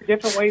chapter,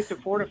 Different Ways to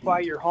Fortify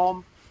Your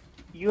Home,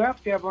 you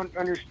have to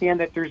understand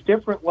that there's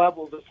different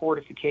levels of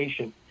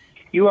fortification.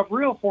 You have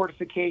real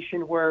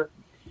fortification where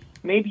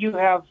maybe you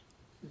have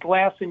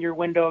glass in your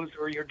windows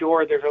or your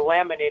door that are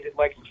laminated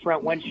like the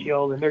front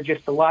windshield, and they're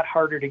just a lot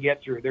harder to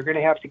get through. They're going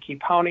to have to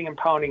keep pounding and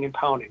pounding and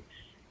pounding.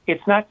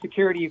 It's not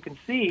security you can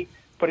see,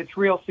 but it's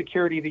real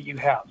security that you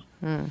have.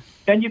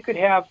 Then you could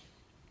have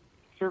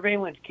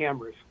surveillance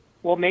cameras.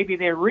 Well, maybe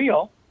they're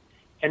real,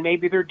 and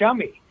maybe they're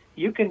dummy.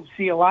 You can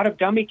see a lot of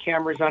dummy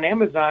cameras on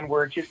Amazon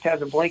where it just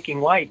has a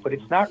blinking light, but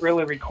it's not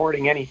really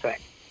recording anything.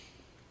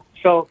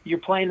 So you're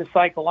playing the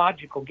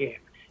psychological game.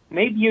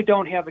 Maybe you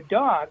don't have a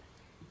dog,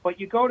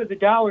 but you go to the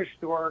dollar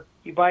store,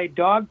 you buy a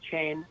dog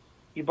chain,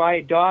 you buy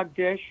a dog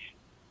dish,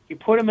 you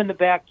put them in the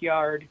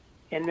backyard,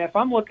 and if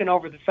I'm looking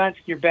over the fence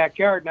in your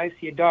backyard and I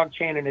see a dog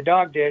chain and a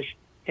dog dish,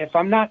 if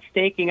I'm not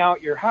staking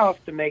out your house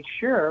to make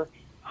sure,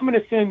 I'm going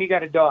to assume you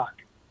got a dog.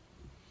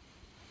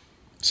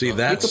 See,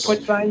 that's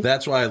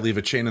why I leave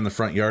a chain in the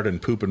front yard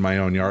and poop in my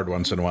own yard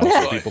once in a while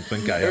so people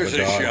think I have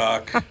a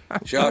dog.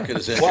 Shock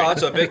is in. Wow,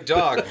 that's a big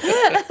dog.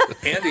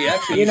 Andy,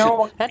 actually,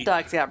 that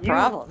dog's got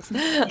problems.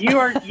 You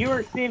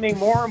are seeming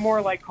more and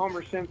more like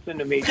Homer Simpson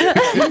to me.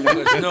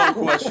 There's no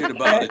question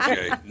about it,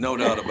 Jay. No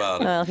doubt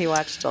about it. Well, he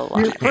watched a lot.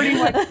 You're pretty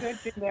much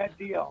cinching that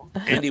deal.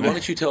 Andy, why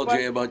don't you tell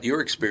Jay about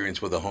your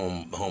experience with a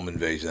home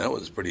invasion? That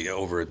was pretty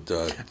over at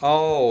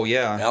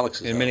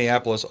Alex's in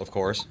Minneapolis, of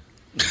course.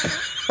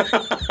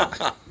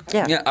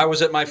 Yeah, I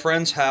was at my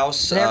friend's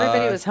house. And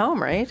everybody was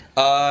home, right?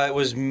 It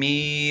was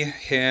me,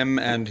 him,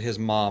 and his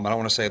mom. I don't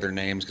want to say their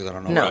names because I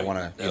don't know if I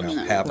want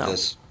to have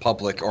this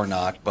public or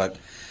not. But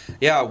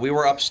yeah, we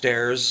were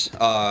upstairs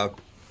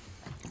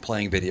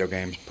playing video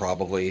games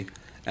probably,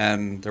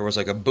 and there was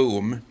like a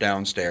boom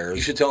downstairs.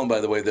 You should tell him,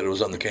 by the way, that it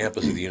was on the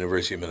campus of the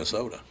University of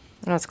Minnesota.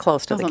 Well, it's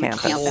close to the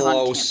campus.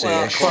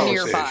 Close-ish.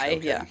 Nearby,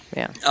 okay.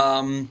 yeah.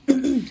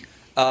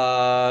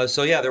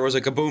 So yeah, there was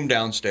like a boom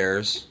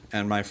downstairs,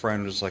 and my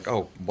friend was like,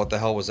 "Oh, what the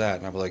hell was that?"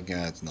 And I was like,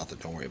 "Yeah, it's nothing.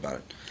 Don't worry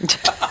about it."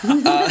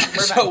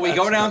 So we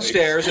go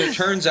downstairs, and it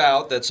turns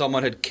out that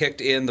someone had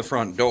kicked in the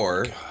front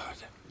door.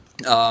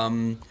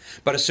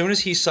 But as soon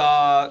as he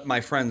saw my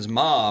friend's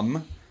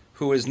mom,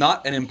 who is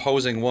not an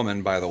imposing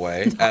woman, by the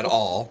way, at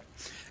all.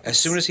 As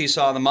soon as he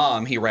saw the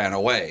mom, he ran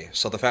away.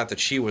 So the fact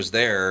that she was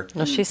there...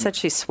 Well, she said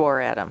she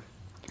swore at him.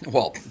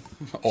 Well,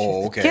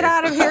 okay. Get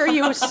out of here,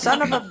 you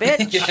son of a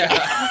bitch!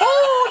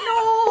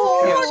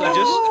 Oh, no! Yeah,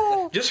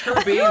 so just her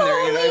being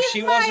there, you know, if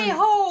she wasn't...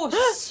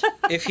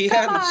 If he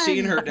hadn't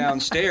seen her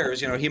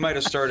downstairs, you know, he might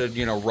have started,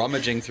 you know,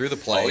 rummaging through the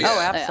place. Oh,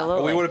 absolutely.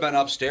 But we would have been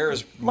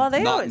upstairs not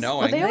knowing.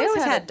 Well, they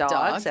always had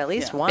dogs, at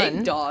least one.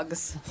 Big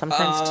dogs.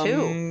 Sometimes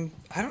two.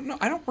 I don't know.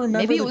 I don't remember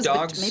maybe the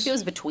dogs. Maybe it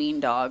was between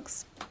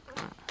dogs.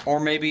 Or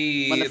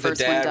maybe the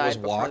dad was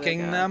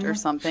walking them or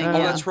something. Oh,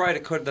 that's right.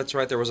 It could. That's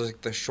right. There was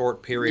like the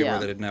short period where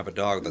they didn't have a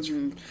dog. That's.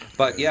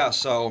 But yeah,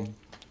 so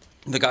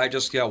the guy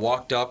just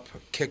walked up,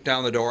 kicked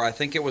down the door. I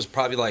think it was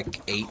probably like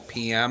 8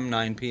 p.m.,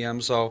 9 p.m.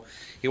 So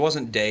he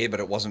wasn't day, but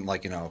it wasn't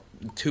like 2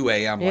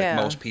 a.m. like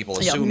most people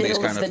assume these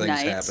kind of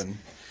things happen.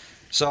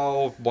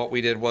 So what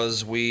we did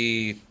was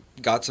we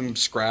got some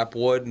scrap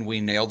wood and we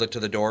nailed it to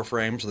the door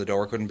frame so the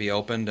door couldn't be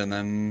opened, and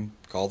then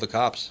called the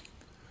cops.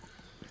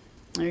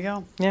 There you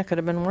go. Yeah, could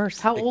have been worse.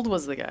 How old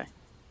was the guy?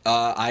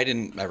 I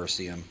didn't ever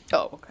see him.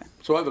 Oh, okay.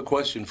 So I have a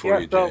question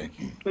for you, Jay.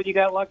 But you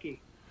got lucky.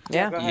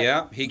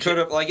 Yeah. He could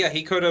have,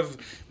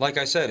 like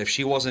I said, if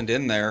she wasn't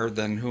in there,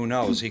 then who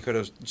knows? He could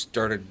have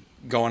started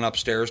going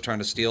upstairs trying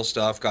to steal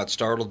stuff, got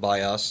startled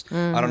by us.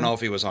 I don't know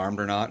if he was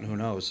armed or not, who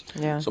knows?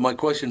 Yeah. So my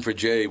question for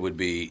Jay would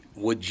be,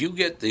 would you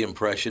get the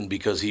impression,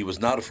 because he was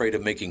not afraid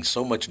of making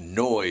so much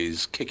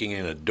noise kicking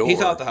in a door... He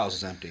thought the house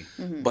was empty.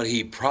 But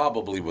he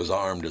probably was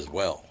armed as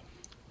well.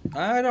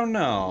 I don't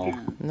know.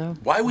 No.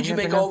 Why would you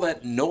make all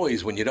that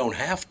noise when you don't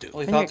have to?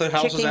 Well, he thought the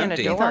house was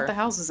empty. He thought the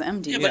house was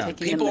empty. Yeah, but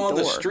people on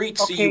the street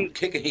see you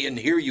kicking and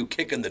hear you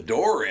kicking the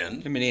door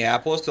in. In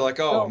Minneapolis, they're like,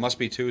 "Oh, it must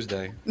be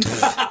Tuesday."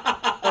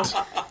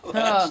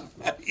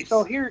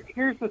 So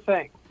here's the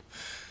thing.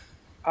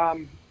 A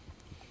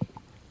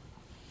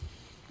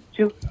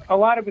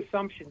lot of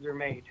assumptions are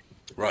made.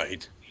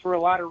 Right. For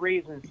a lot of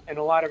reasons and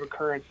a lot of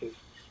occurrences.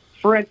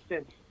 For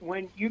instance,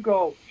 when you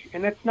go,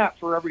 and that's not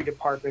for every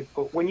department,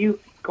 but when you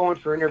go in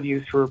for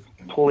interviews for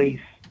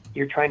police,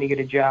 you're trying to get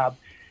a job,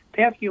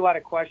 they ask you a lot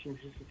of questions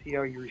just to see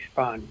how you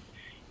respond.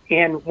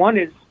 And one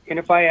is, and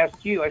if I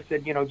asked you, I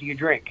said, do you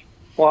drink?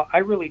 Well, I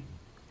really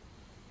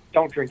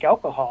don't drink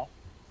alcohol,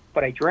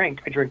 but I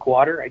drink.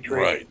 water. I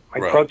drink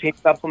my protein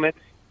supplements.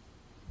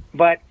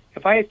 But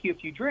if I ask you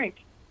if you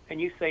drink,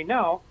 and you say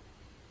no,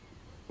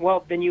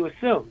 well, then you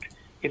assumed.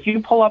 If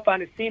you pull up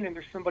on a scene and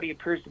there's somebody who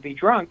appears to be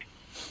drunk,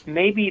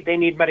 maybe they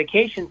need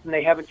medications and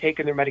they haven't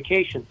taken their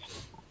medications.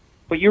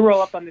 But you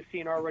roll up on the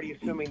scene already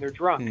assuming they're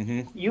drunk.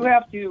 Mm-hmm. You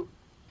have to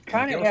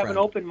kind of have an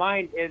open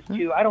mind as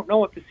to, I don't know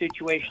what the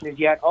situation is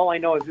yet. All I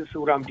know is this is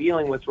what I'm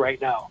dealing with right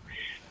now.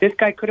 This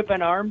guy could have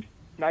been armed,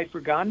 knife or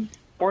gun,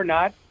 or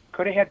not.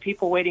 Could have had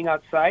people waiting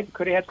outside.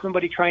 Could have had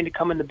somebody trying to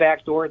come in the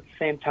back door at the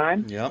same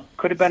time. Yep.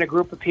 Could have been a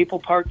group of people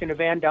parked in a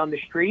van down the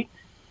street.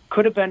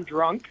 Could have been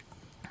drunk.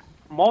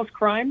 Most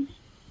crimes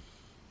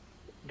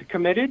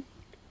committed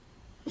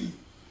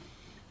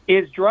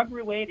is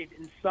drug-related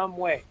in some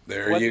way.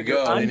 There you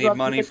go. They need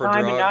money for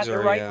drugs, and not in the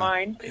right yeah.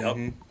 mind,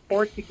 Yep.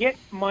 or to get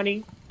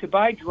money to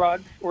buy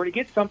drugs, or to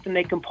get something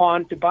they can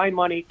pawn to buy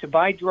money to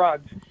buy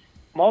drugs.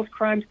 Most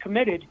crimes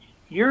committed,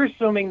 you're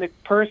assuming the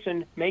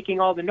person making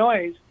all the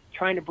noise,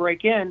 trying to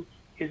break in,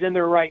 is in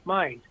their right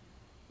mind.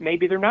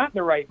 Maybe they're not in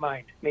the right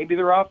mind. Maybe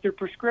they're off their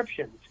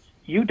prescriptions.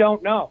 You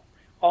don't know.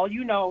 All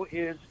you know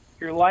is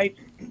your life,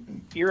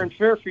 you're in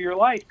fear for your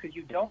life because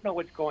you don't know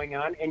what's going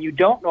on and you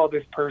don't know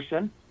this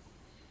person.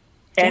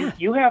 And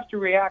you have to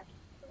react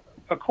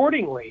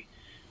accordingly.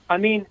 I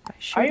mean,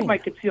 I have my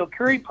concealed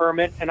carry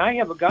permit and I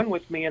have a gun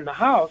with me in the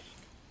house,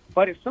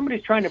 but if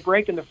somebody's trying to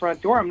break in the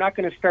front door, I'm not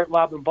going to start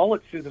lobbing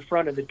bullets through the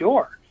front of the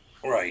door.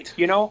 Right.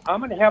 You know, I'm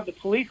going to have the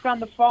police on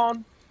the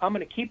phone. I'm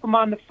going to keep them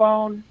on the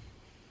phone.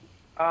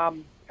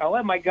 I'll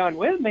have my gun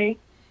with me.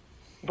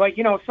 But,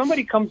 you know, if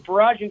somebody comes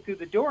barraging through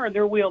the door and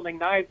they're wielding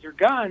knives or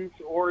guns,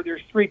 or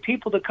there's 3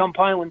 people that come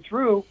piling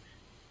through,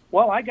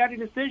 well, I got a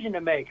decision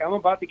to make. I'm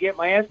about to get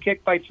my ass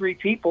kicked by 3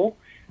 people,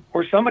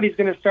 or somebody's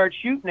going to start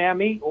shooting at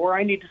me, or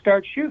I need to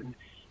start shooting.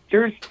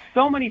 There's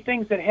so many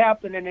things that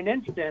happen in an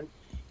instant,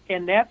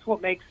 and that's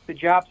what makes the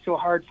job so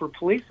hard for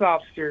police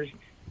officers,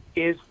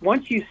 is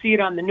once you see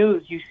it on the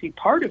news, you see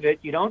part of it,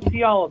 you don't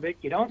see all of it,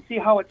 you don't see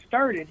how it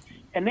started,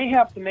 and they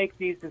have to make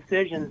these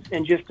decisions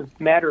in just a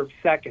matter of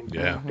seconds.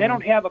 Yeah. They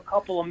don't have a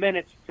couple of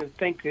minutes to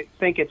think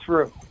it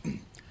through.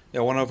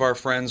 Yeah, one of our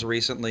friends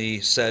recently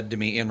said to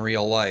me in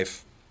real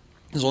life,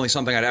 this is only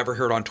something I'd ever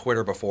heard on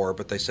Twitter before,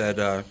 but they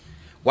said,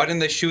 why didn't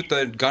they shoot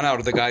the gun out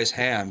of the guy's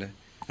hand?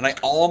 And I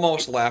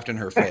almost laughed in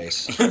her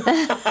face.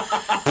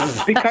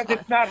 Because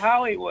it's not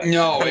Hollywood.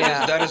 No,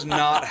 that is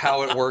not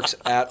how it works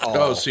at all.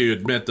 Oh, so you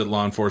admit that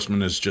law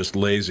enforcement is just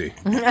lazy.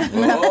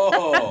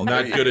 Oh,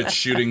 Not good at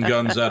shooting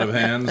guns out of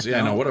hands.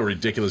 Yeah, no, what a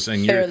ridiculous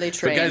thing.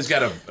 If a guy's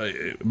got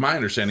my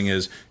understanding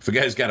is, if a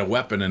guy's got a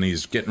weapon and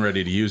he's getting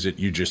ready to use it,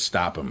 you just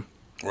stop him.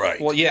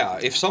 Right. Well, yeah,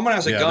 if someone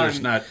has a gun... there's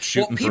not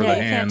shooting people, for the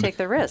you hand. can't take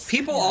the risk.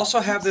 People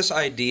also have this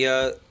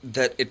idea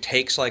that it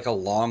takes like a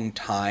long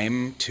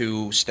time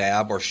to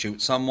stab or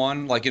shoot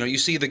someone. Like, you know, you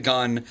see the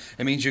gun,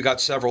 it means you got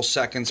several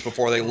seconds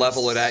before they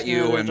level it at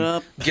you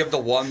and give the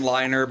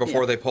one-liner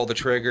before they pull the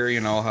trigger. You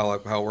know how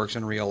it works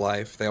in real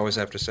life. They always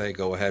have to say,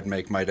 go ahead,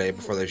 make my day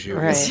before they shoot.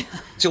 Right.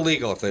 It's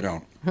illegal if they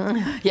don't.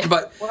 Yeah.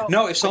 But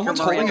no, if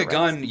someone's holding a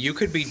gun, you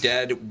could be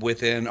dead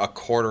within a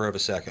quarter of a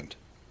second.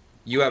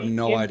 You have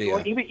no idea.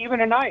 Or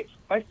even a knife.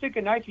 If I stick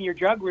a knife in your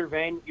jugular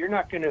vein, you're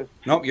not going to...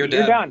 Nope, you're dead.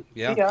 You're done.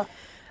 Yeah.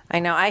 I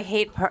know. I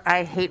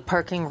hate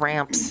parking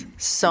ramps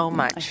so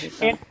much.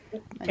 And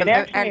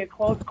actually, at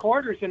close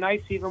quarters, a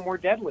knife's even more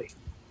deadly.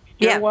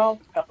 Yeah. Stairwell,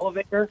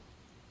 elevator.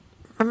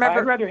 I'd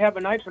rather have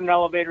a knife in an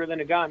elevator than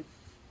a gun.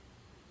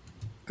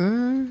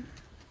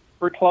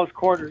 For close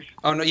quarters.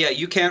 Oh, no, yeah,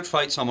 you can't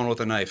fight someone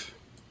with a knife.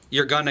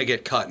 You're going to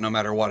get cut no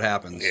matter what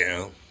happens.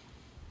 Yeah.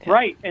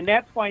 Right, and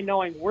that's why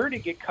knowing where to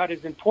get cut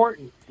is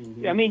important.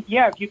 Mm-hmm. I mean,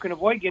 yeah, if you can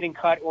avoid getting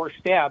cut or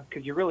stabbed,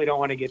 because you really don't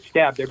want to get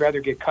stabbed. I'd rather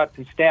get cut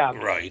than stabbed.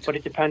 Right. But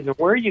it depends on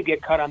where you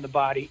get cut on the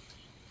body.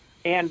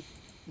 And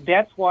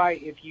that's why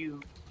if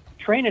you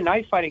train in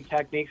knife fighting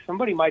techniques,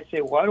 somebody might say,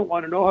 well, I don't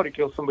want to know how to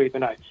kill somebody with a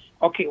knife.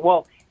 Okay,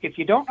 well, if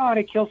you don't know how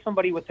to kill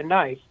somebody with a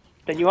knife,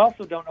 then you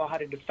also don't know how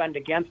to defend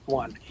against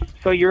one.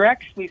 So you're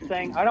actually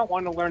saying, I don't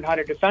want to learn how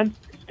to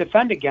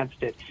defend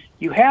against it.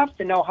 You have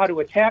to know how to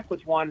attack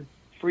with one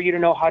for you to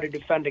know how to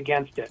defend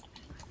against it.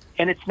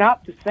 And it's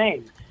not the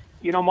same.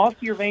 You know, most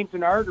of your veins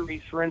and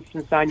arteries, for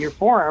instance, on your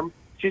forearm,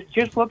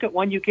 just look at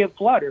when you give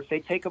blood, or if they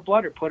take a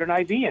blood or put an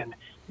IV in.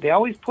 They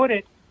always put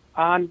it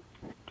on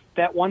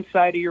that one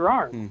side of your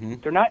arm. Mm-hmm.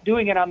 They're not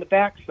doing it on the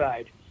back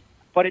side.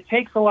 But it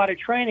takes a lot of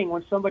training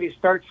when somebody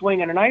starts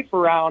swinging a knife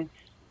around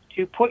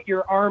to put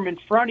your arm in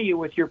front of you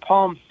with your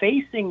palm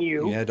facing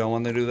you. Yeah, don't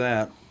want to do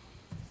that.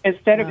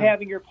 Instead of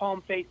having your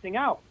palm facing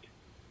out.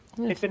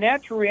 It's a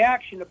natural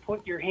reaction to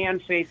put your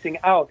hand facing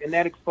out, and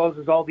that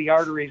exposes all the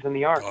arteries in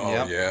the arm. Oh,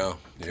 yeah.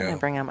 I'm going to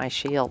bring out my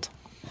shield.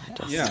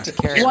 To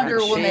carry Wonder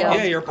Woman.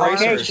 Yeah, your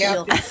bracers. Okay,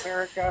 Captain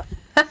America.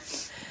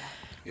 Yes.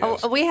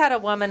 Oh, we had a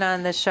woman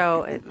on the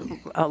show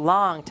a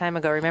long time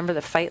ago. Remember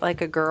the Fight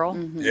Like a Girl?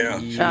 Yeah.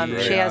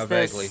 She has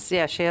this. Vaguely.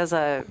 Yeah, she has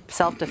a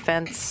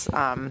self-defense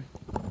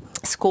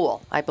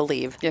school, I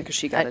believe. Yeah, because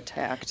she got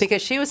attacked.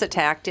 Because she was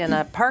attacked in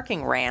a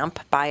parking ramp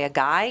by a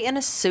guy in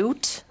a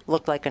suit,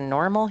 looked like a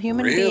normal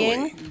human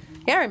being. Mm-hmm.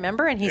 Yeah,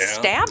 remember? And he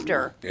stabbed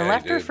her and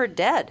left her for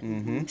dead.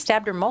 Mm-hmm.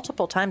 Stabbed her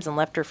multiple times and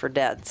left her for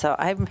dead. So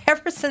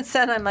ever since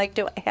then, I'm like,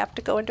 do I have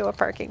to go into a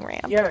parking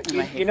ramp? Yeah,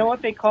 you know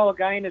what they call a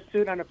guy in a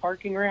suit on a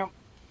parking ramp?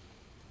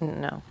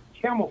 No.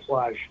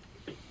 Camouflage.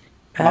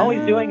 All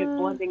he's doing is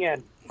blending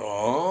in.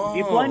 Oh.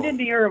 You blend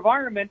into your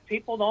environment,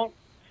 people don't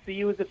see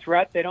you as a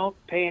threat. They don't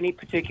pay any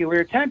particular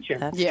attention.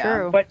 That's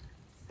true. But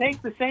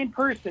take the same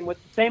person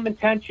with the same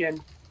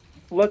intention,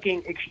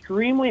 looking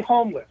extremely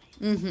homeless.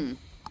 Mm-hmm.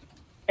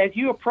 As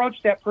you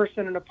approach that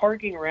person in a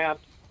parking ramp,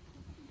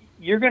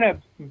 you're going to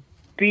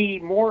be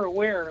more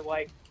aware,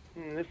 like,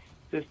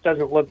 this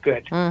doesn't look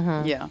good.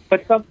 Mm-hmm. Yeah.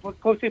 But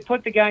suppose they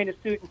put the guy in a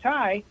suit and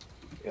tie,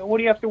 what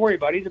do you have to worry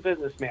about? He's a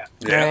businessman.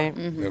 Yeah, Right.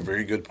 A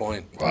very good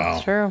point. Wow.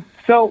 That's true.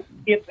 So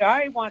if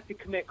I want to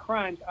commit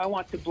crimes, I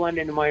want to blend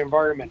into my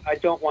environment. I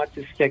don't want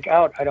to stick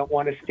out. I don't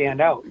want to stand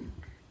out.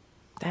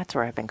 That's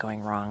where I've been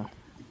going wrong.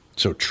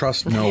 So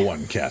trust no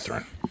one,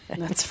 Catherine.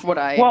 That's what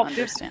I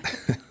understand.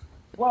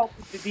 Well,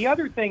 the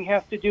other thing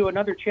has to do,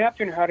 another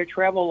chapter in How to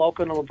Travel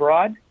Local and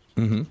Abroad,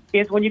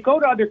 is when you go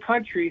to other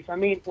countries,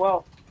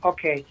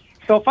 okay,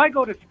 so if I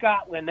go to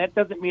Scotland, that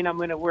doesn't mean I'm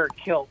going to wear a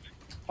kilt,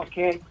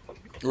 okay?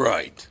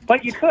 Right.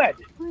 But you could.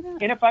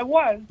 And if I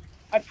was,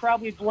 I'd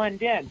probably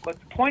blend in.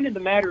 But the point of the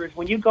matter is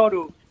when you go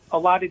to a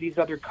lot of these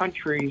other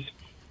countries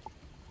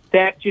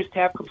that just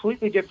have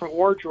completely different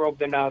wardrobe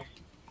than us,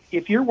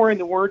 if you're wearing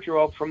the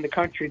wardrobe from the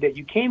country that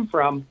you came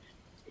from,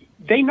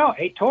 they know,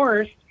 hey,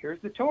 tourist, here's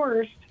the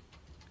tourist.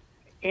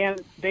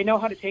 And they know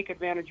how to take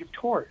advantage of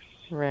tourists.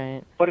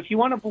 Right. But if you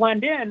want to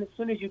blend in, as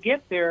soon as you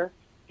get there,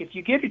 if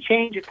you get a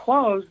change of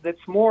clothes that's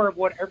more of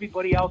what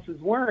everybody else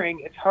is wearing,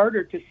 it's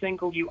harder to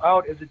single you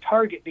out as a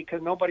target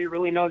because nobody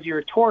really knows you're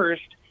a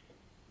tourist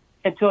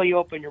until you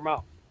open your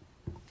mouth.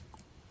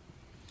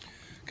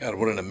 God,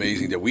 what an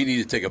amazing day. We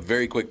need to take a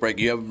very quick break.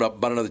 You have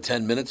about another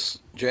 10 minutes,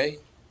 Jay?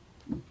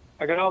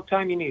 I got all the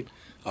time you need.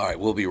 All right,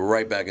 we'll be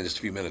right back in just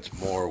a few minutes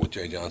more with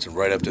Jay Johnson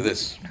right after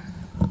this.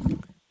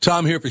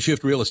 Tom here for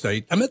Shift Real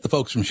Estate. I met the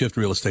folks from Shift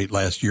Real Estate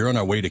last year on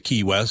our way to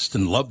Key West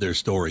and loved their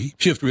story.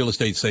 Shift Real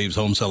Estate saves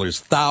home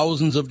sellers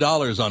thousands of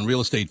dollars on real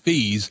estate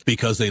fees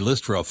because they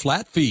list for a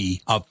flat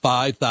fee of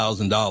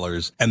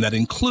 $5,000, and that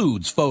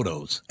includes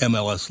photos,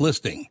 MLS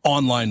listing,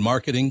 online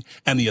marketing,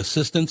 and the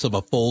assistance of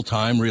a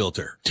full-time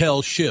realtor.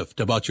 Tell Shift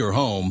about your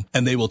home,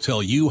 and they will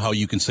tell you how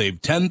you can save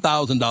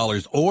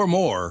 $10,000 or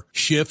more.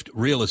 Shift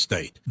Real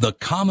Estate, the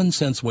common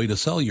sense way to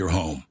sell your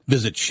home.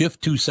 Visit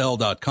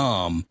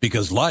shift2sell.com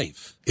because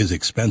life is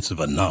expensive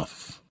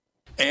enough.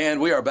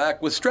 And we are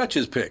back with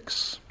Stretch's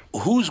picks.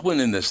 Who's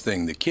winning this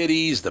thing? The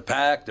Kitties, the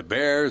Pack, the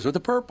Bears, or the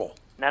Purple?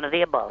 None of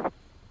the above.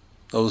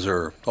 Those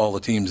are all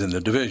the teams in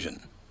the division.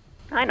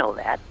 I know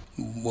that.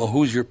 Well,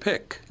 who's your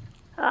pick?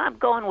 I'm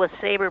going with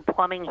Sabre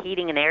Plumbing,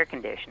 Heating, and Air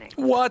Conditioning.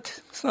 What?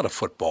 It's not a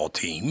football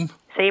team.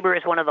 Sabre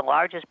is one of the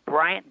largest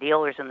Bryant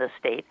dealers in the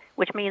state,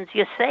 which means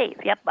you save.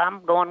 Yep,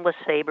 I'm going with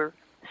Sabre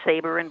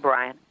and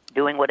Bryant,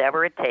 doing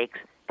whatever it takes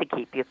to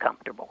keep you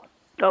comfortable.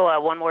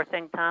 Oh, one more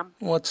thing, Tom.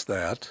 What's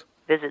that?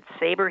 Visit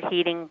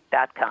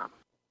saberheating.com.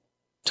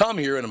 Tom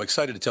here, and I'm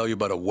excited to tell you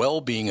about a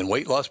well-being and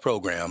weight loss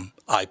program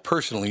I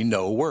personally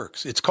know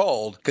works. It's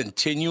called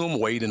Continuum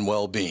Weight and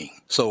Well-Being.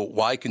 So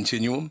why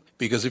Continuum?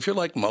 Because if you're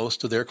like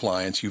most of their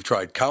clients, you've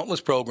tried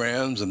countless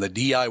programs and the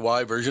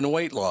DIY version of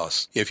weight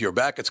loss. If you're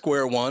back at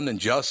square one and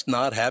just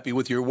not happy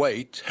with your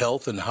weight,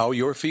 health, and how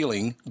you're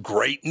feeling,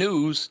 great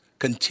news.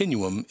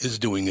 Continuum is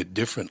doing it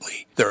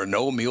differently. There are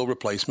no meal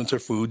replacements or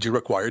foods you're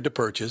required to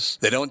purchase.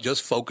 They don't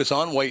just focus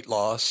on weight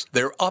loss.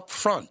 They're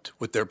upfront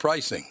with their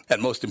pricing. And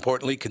most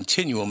importantly,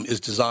 Continuum is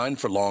designed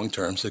for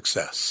long-term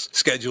success.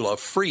 Schedule a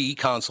free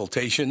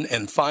consultation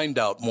and find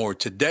out more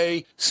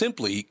today.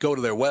 Simply go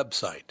to their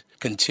website,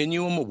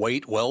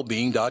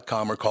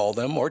 ContinuumWeightWellbeing.com, or call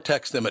them or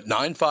text them at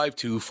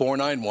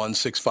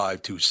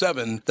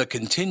 952-491-6527. The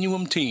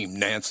Continuum team,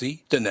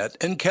 Nancy, Danette,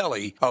 and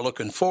Kelly, are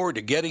looking forward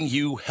to getting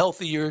you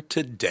healthier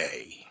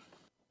today.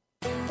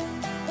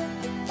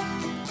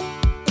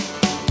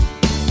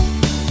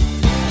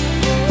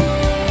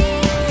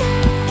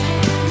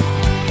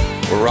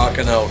 We're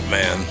rocking out,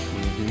 man.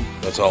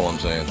 That's all I'm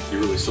saying. You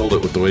really sold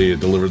it with the way you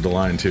delivered the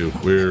line, too.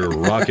 We're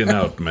rocking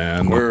out,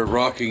 man. We're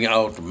rocking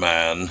out,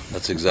 man.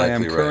 That's exactly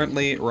right. I am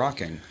currently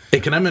rocking. Hey,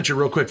 can I mention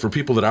real quick, for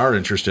people that are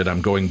interested,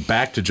 I'm going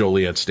back to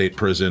Joliet State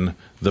Prison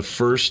the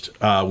first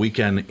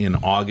weekend in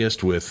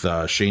August with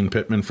Shane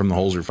Pittman from the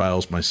Holzer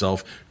Files,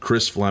 myself,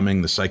 Chris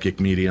Fleming, the psychic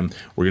medium.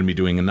 We're going to be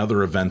doing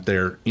another event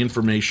there.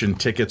 Information,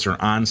 tickets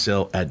are on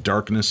sale at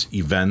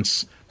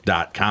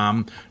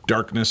darknessevents.com.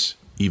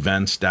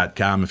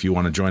 darknessevents.com if you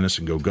want to join us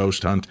and go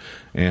ghost hunt.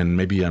 And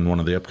maybe on one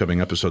of the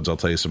upcoming episodes, I'll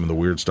tell you some of the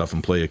weird stuff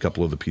and play a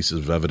couple of the pieces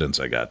of evidence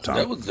I got,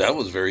 Tom. That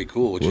was very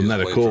cool. Wasn't that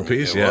a cool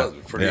piece? Yeah. It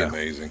was pretty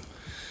amazing.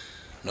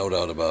 No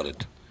doubt about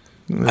it.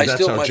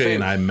 That's how Jay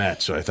and I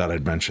met, so I thought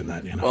I'd mention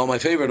that. Well, my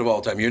favorite of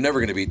all time, you're never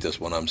going to beat this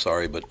one, I'm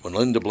sorry, but when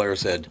Linda Blair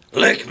said,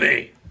 "Lick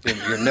me,"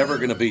 You're never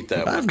going to beat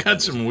that one. I've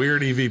got some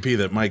weird EVP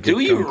that might get Do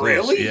you close.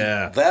 really?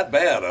 Yeah. That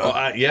bad, huh?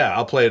 Well, yeah,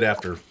 I'll play it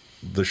after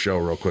the show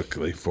real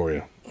quickly for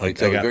you. I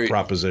got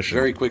proposition.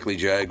 Very quickly,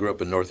 Jay, I grew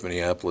up in North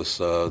Minneapolis.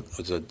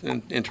 It's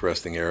an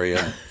interesting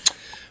area.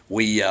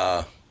 We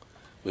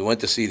went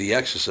to see The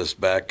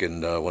Exorcist back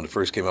in when it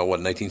first came out,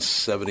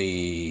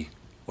 1970.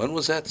 When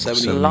was that?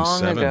 77,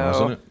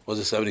 wasn't it? Was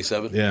it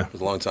 77? Yeah. It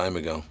was a long time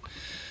ago.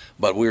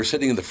 But we were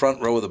sitting in the front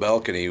row of the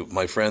balcony.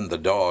 My friend, the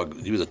dog,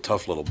 he was a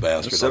tough little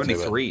bastard.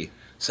 73.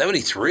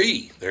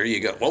 73. There you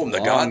go. Well, The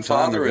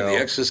Godfather and The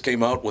Exorcist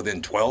came out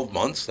within 12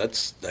 months.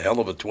 That's a hell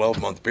of a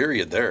 12-month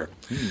period there.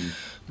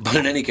 But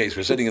in any case,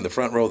 we're sitting in the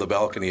front row of the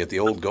balcony at the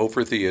old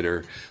Gopher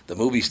Theater. The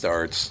movie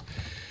starts,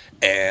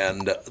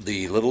 and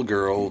the little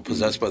girl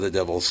possessed by the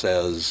devil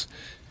says,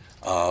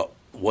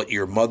 what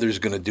your mother's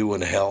going to do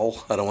in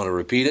hell. I don't want to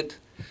repeat it.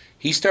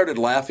 He started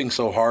laughing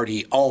so hard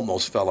he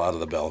almost fell out of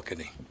the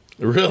balcony.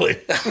 Really?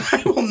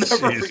 I will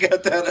never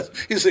forget that.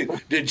 He said,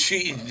 did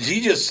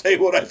he just say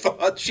what I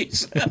thought she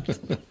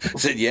said? I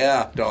said,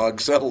 yeah,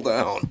 dog, settle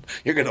down.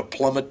 You're going to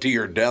plummet to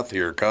your death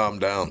here. Calm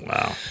down.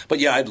 Wow. But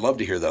yeah, I'd love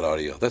to hear that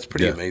audio. That's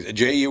pretty amazing.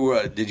 Jay,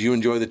 did you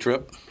enjoy the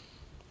trip?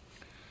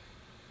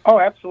 Oh,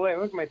 absolutely. It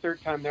was my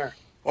third time there.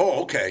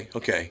 Oh, okay.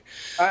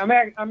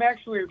 I'm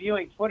actually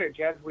reviewing footage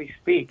as we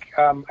speak.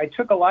 I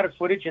took a lot of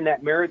footage in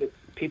that mirror that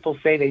people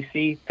say they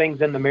see things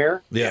in the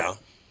mirror. Yeah.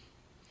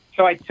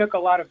 So I took a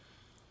lot of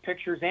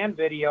pictures and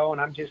video,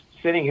 and I'm just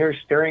sitting here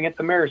staring at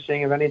the mirror,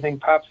 seeing if anything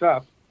pops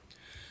up.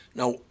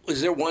 Now, is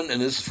there one, and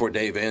this is for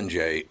Dave and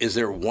Jay, is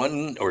there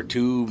one or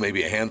two,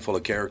 maybe a handful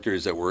of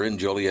characters that were in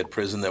Joliet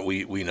prison that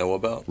we know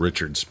about?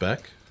 Richard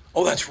Speck.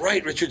 Oh, that's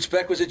right. Richard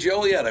Speck was at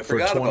Joliet. I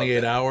forgot about that. For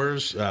 28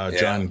 hours.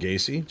 John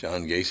Gacy.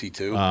 John Gacy,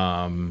 too.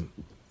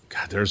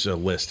 God, there's a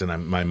list,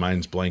 and my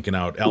mind's blanking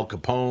out. Al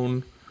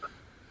Capone.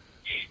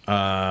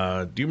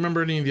 Do you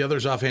remember any of the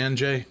others offhand,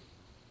 Jay?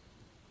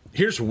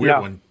 Here's a weird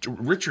one.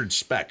 Richard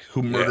Speck,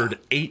 who murdered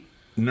 8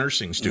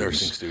 nursing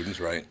students. Nursing students,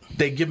 right.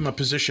 They give him a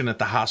position at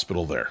the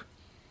hospital there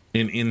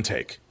in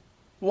intake.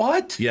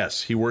 What?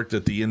 Yes, he worked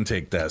at the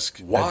intake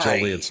desk Why? at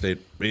Joliet State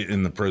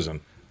in the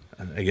prison.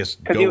 I guess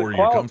he go was where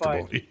you're qualified.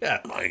 comfortable. Yeah.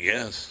 I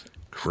guess.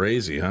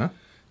 Crazy, huh?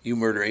 You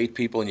murder 8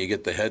 people and you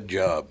get the head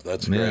job.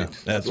 That's great.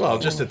 That's well,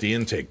 just at the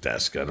intake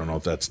desk. I don't know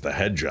if that's the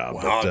head job.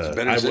 Well, but, it's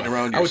better sitting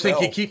around I would think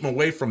yourself. you keep them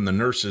away from the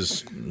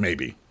nurses,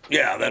 maybe.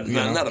 Yeah, that's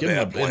not a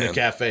bad plan. In the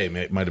cafe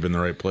might have been the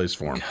right place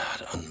for him.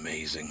 God,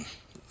 amazing.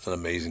 It's an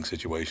amazing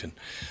situation.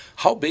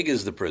 How big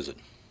is the prison?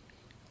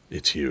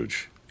 It's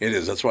huge. It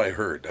is. That's what I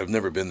heard. I've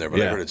never been there,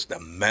 but I heard it's a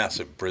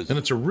massive prison. And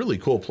it's a really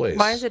cool place.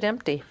 Why is it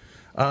empty?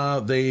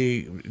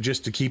 They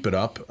just to keep it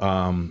up.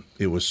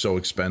 It was so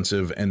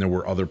expensive, and there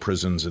were other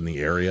prisons in the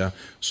area,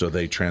 so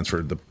they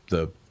transferred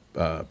the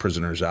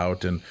prisoners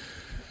out. And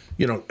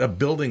you know, a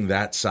building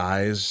that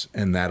size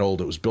and that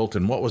old, it was built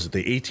in what was it,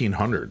 the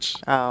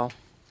 1800s? Oh,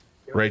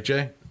 right,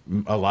 Jay?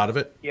 A lot of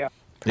it. Yeah.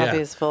 Probably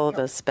is full of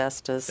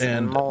asbestos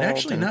and mold.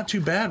 Actually, not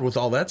too bad with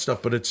all that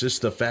stuff, but it's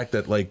just the fact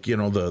that, like, you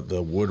know,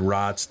 the wood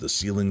rots, the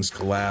ceilings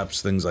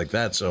collapse, things like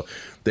that. So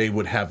they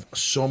would have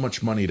so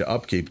much money to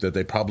upkeep that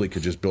they probably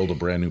could just build a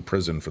brand new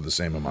prison for the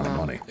same amount of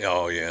money.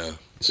 Oh, yeah.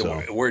 So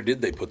where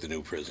did they put the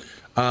new prison?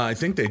 I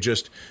think they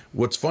just,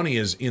 what's funny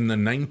is in the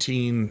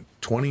 1920s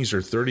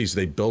or 30s,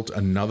 they built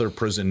another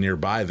prison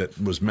nearby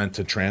that was meant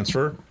to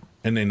transfer.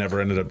 And they never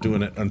ended up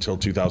doing it until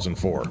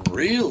 2004.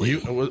 Really?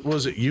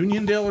 Was it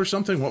Uniondale or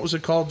something? What was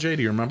it called, Jay?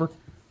 Do you remember?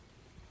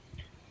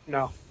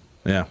 No.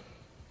 Yeah.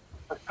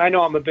 I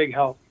know I'm a big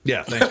help.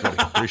 Yeah, thanks, buddy.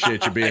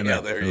 Appreciate you being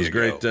there. It was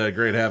great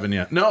great having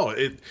you. No,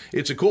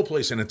 it's a cool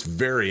place, and it's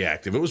very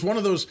active. It was one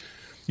of those,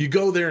 you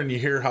go there and you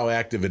hear how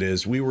active it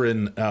is. We were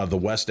in the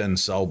West End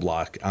cell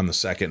block on the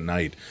second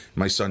night.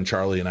 My son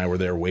Charlie and I were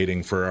there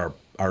waiting for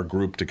our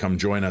group to come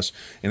join us.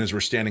 And as we're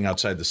standing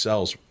outside the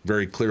cells,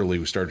 very clearly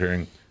we start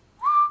hearing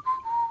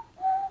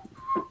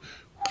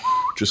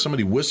just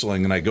somebody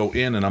whistling, and I go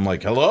in and I'm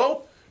like,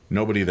 hello?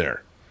 Nobody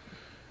there.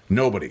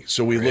 Nobody.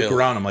 So we look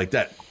around, I'm like,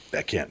 that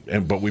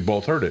can't, but we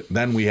both heard it.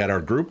 Then we had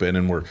our group in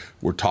and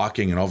we're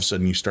talking, and all of a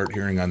sudden you start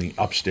hearing on the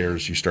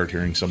upstairs, you start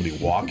hearing somebody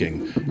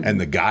walking, and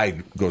the guy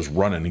goes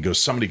running. He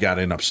goes, somebody got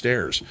in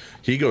upstairs.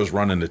 He goes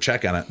running to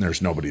check on it, and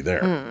there's nobody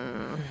there.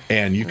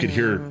 And you could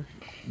hear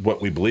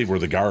what we believe were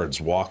the guards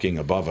walking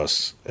above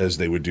us as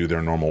they would do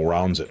their normal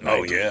rounds at night.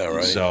 Oh, yeah,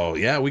 right. So,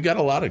 yeah, we got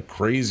a lot of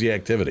crazy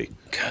activity.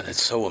 God,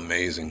 that's so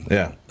amazing.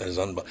 Yeah. That is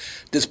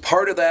Does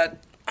part of that,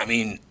 I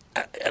mean,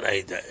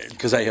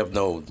 because I have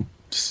no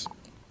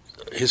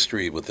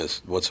history with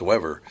this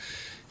whatsoever,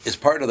 is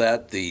part of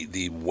that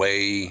the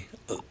way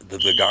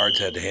the guards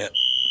had to hit?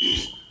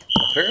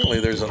 Apparently,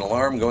 there's an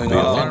alarm going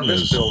off. The alarm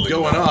is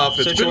going off.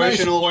 It's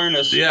situational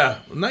awareness. Yeah,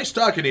 nice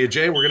talking to you,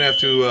 Jay. We're going to have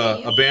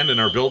to abandon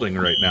our building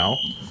right now.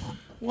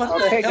 What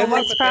the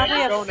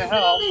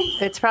hell?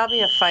 It's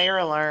probably a fire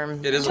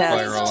alarm. It is test. a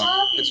fire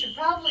alarm. You should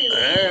probably All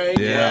right.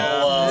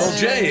 Yeah. Well,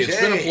 Jay, it's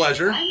been a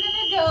pleasure. I'm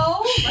gonna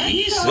go.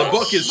 Jesus. The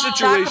book is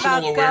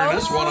Situational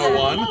Awareness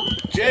 101.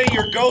 Jay,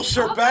 your ghosts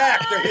are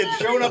back. They're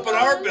showing up in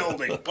our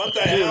building. What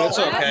the hell? That's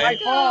okay.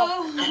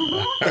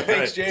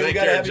 Thanks, Jay. We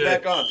got to have you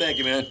back on. Thank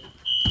you, man.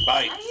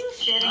 Bye. Are you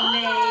shitting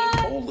me?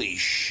 Holy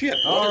shit.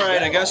 All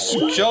right, I guess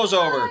show's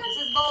over. This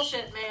is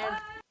bullshit, man.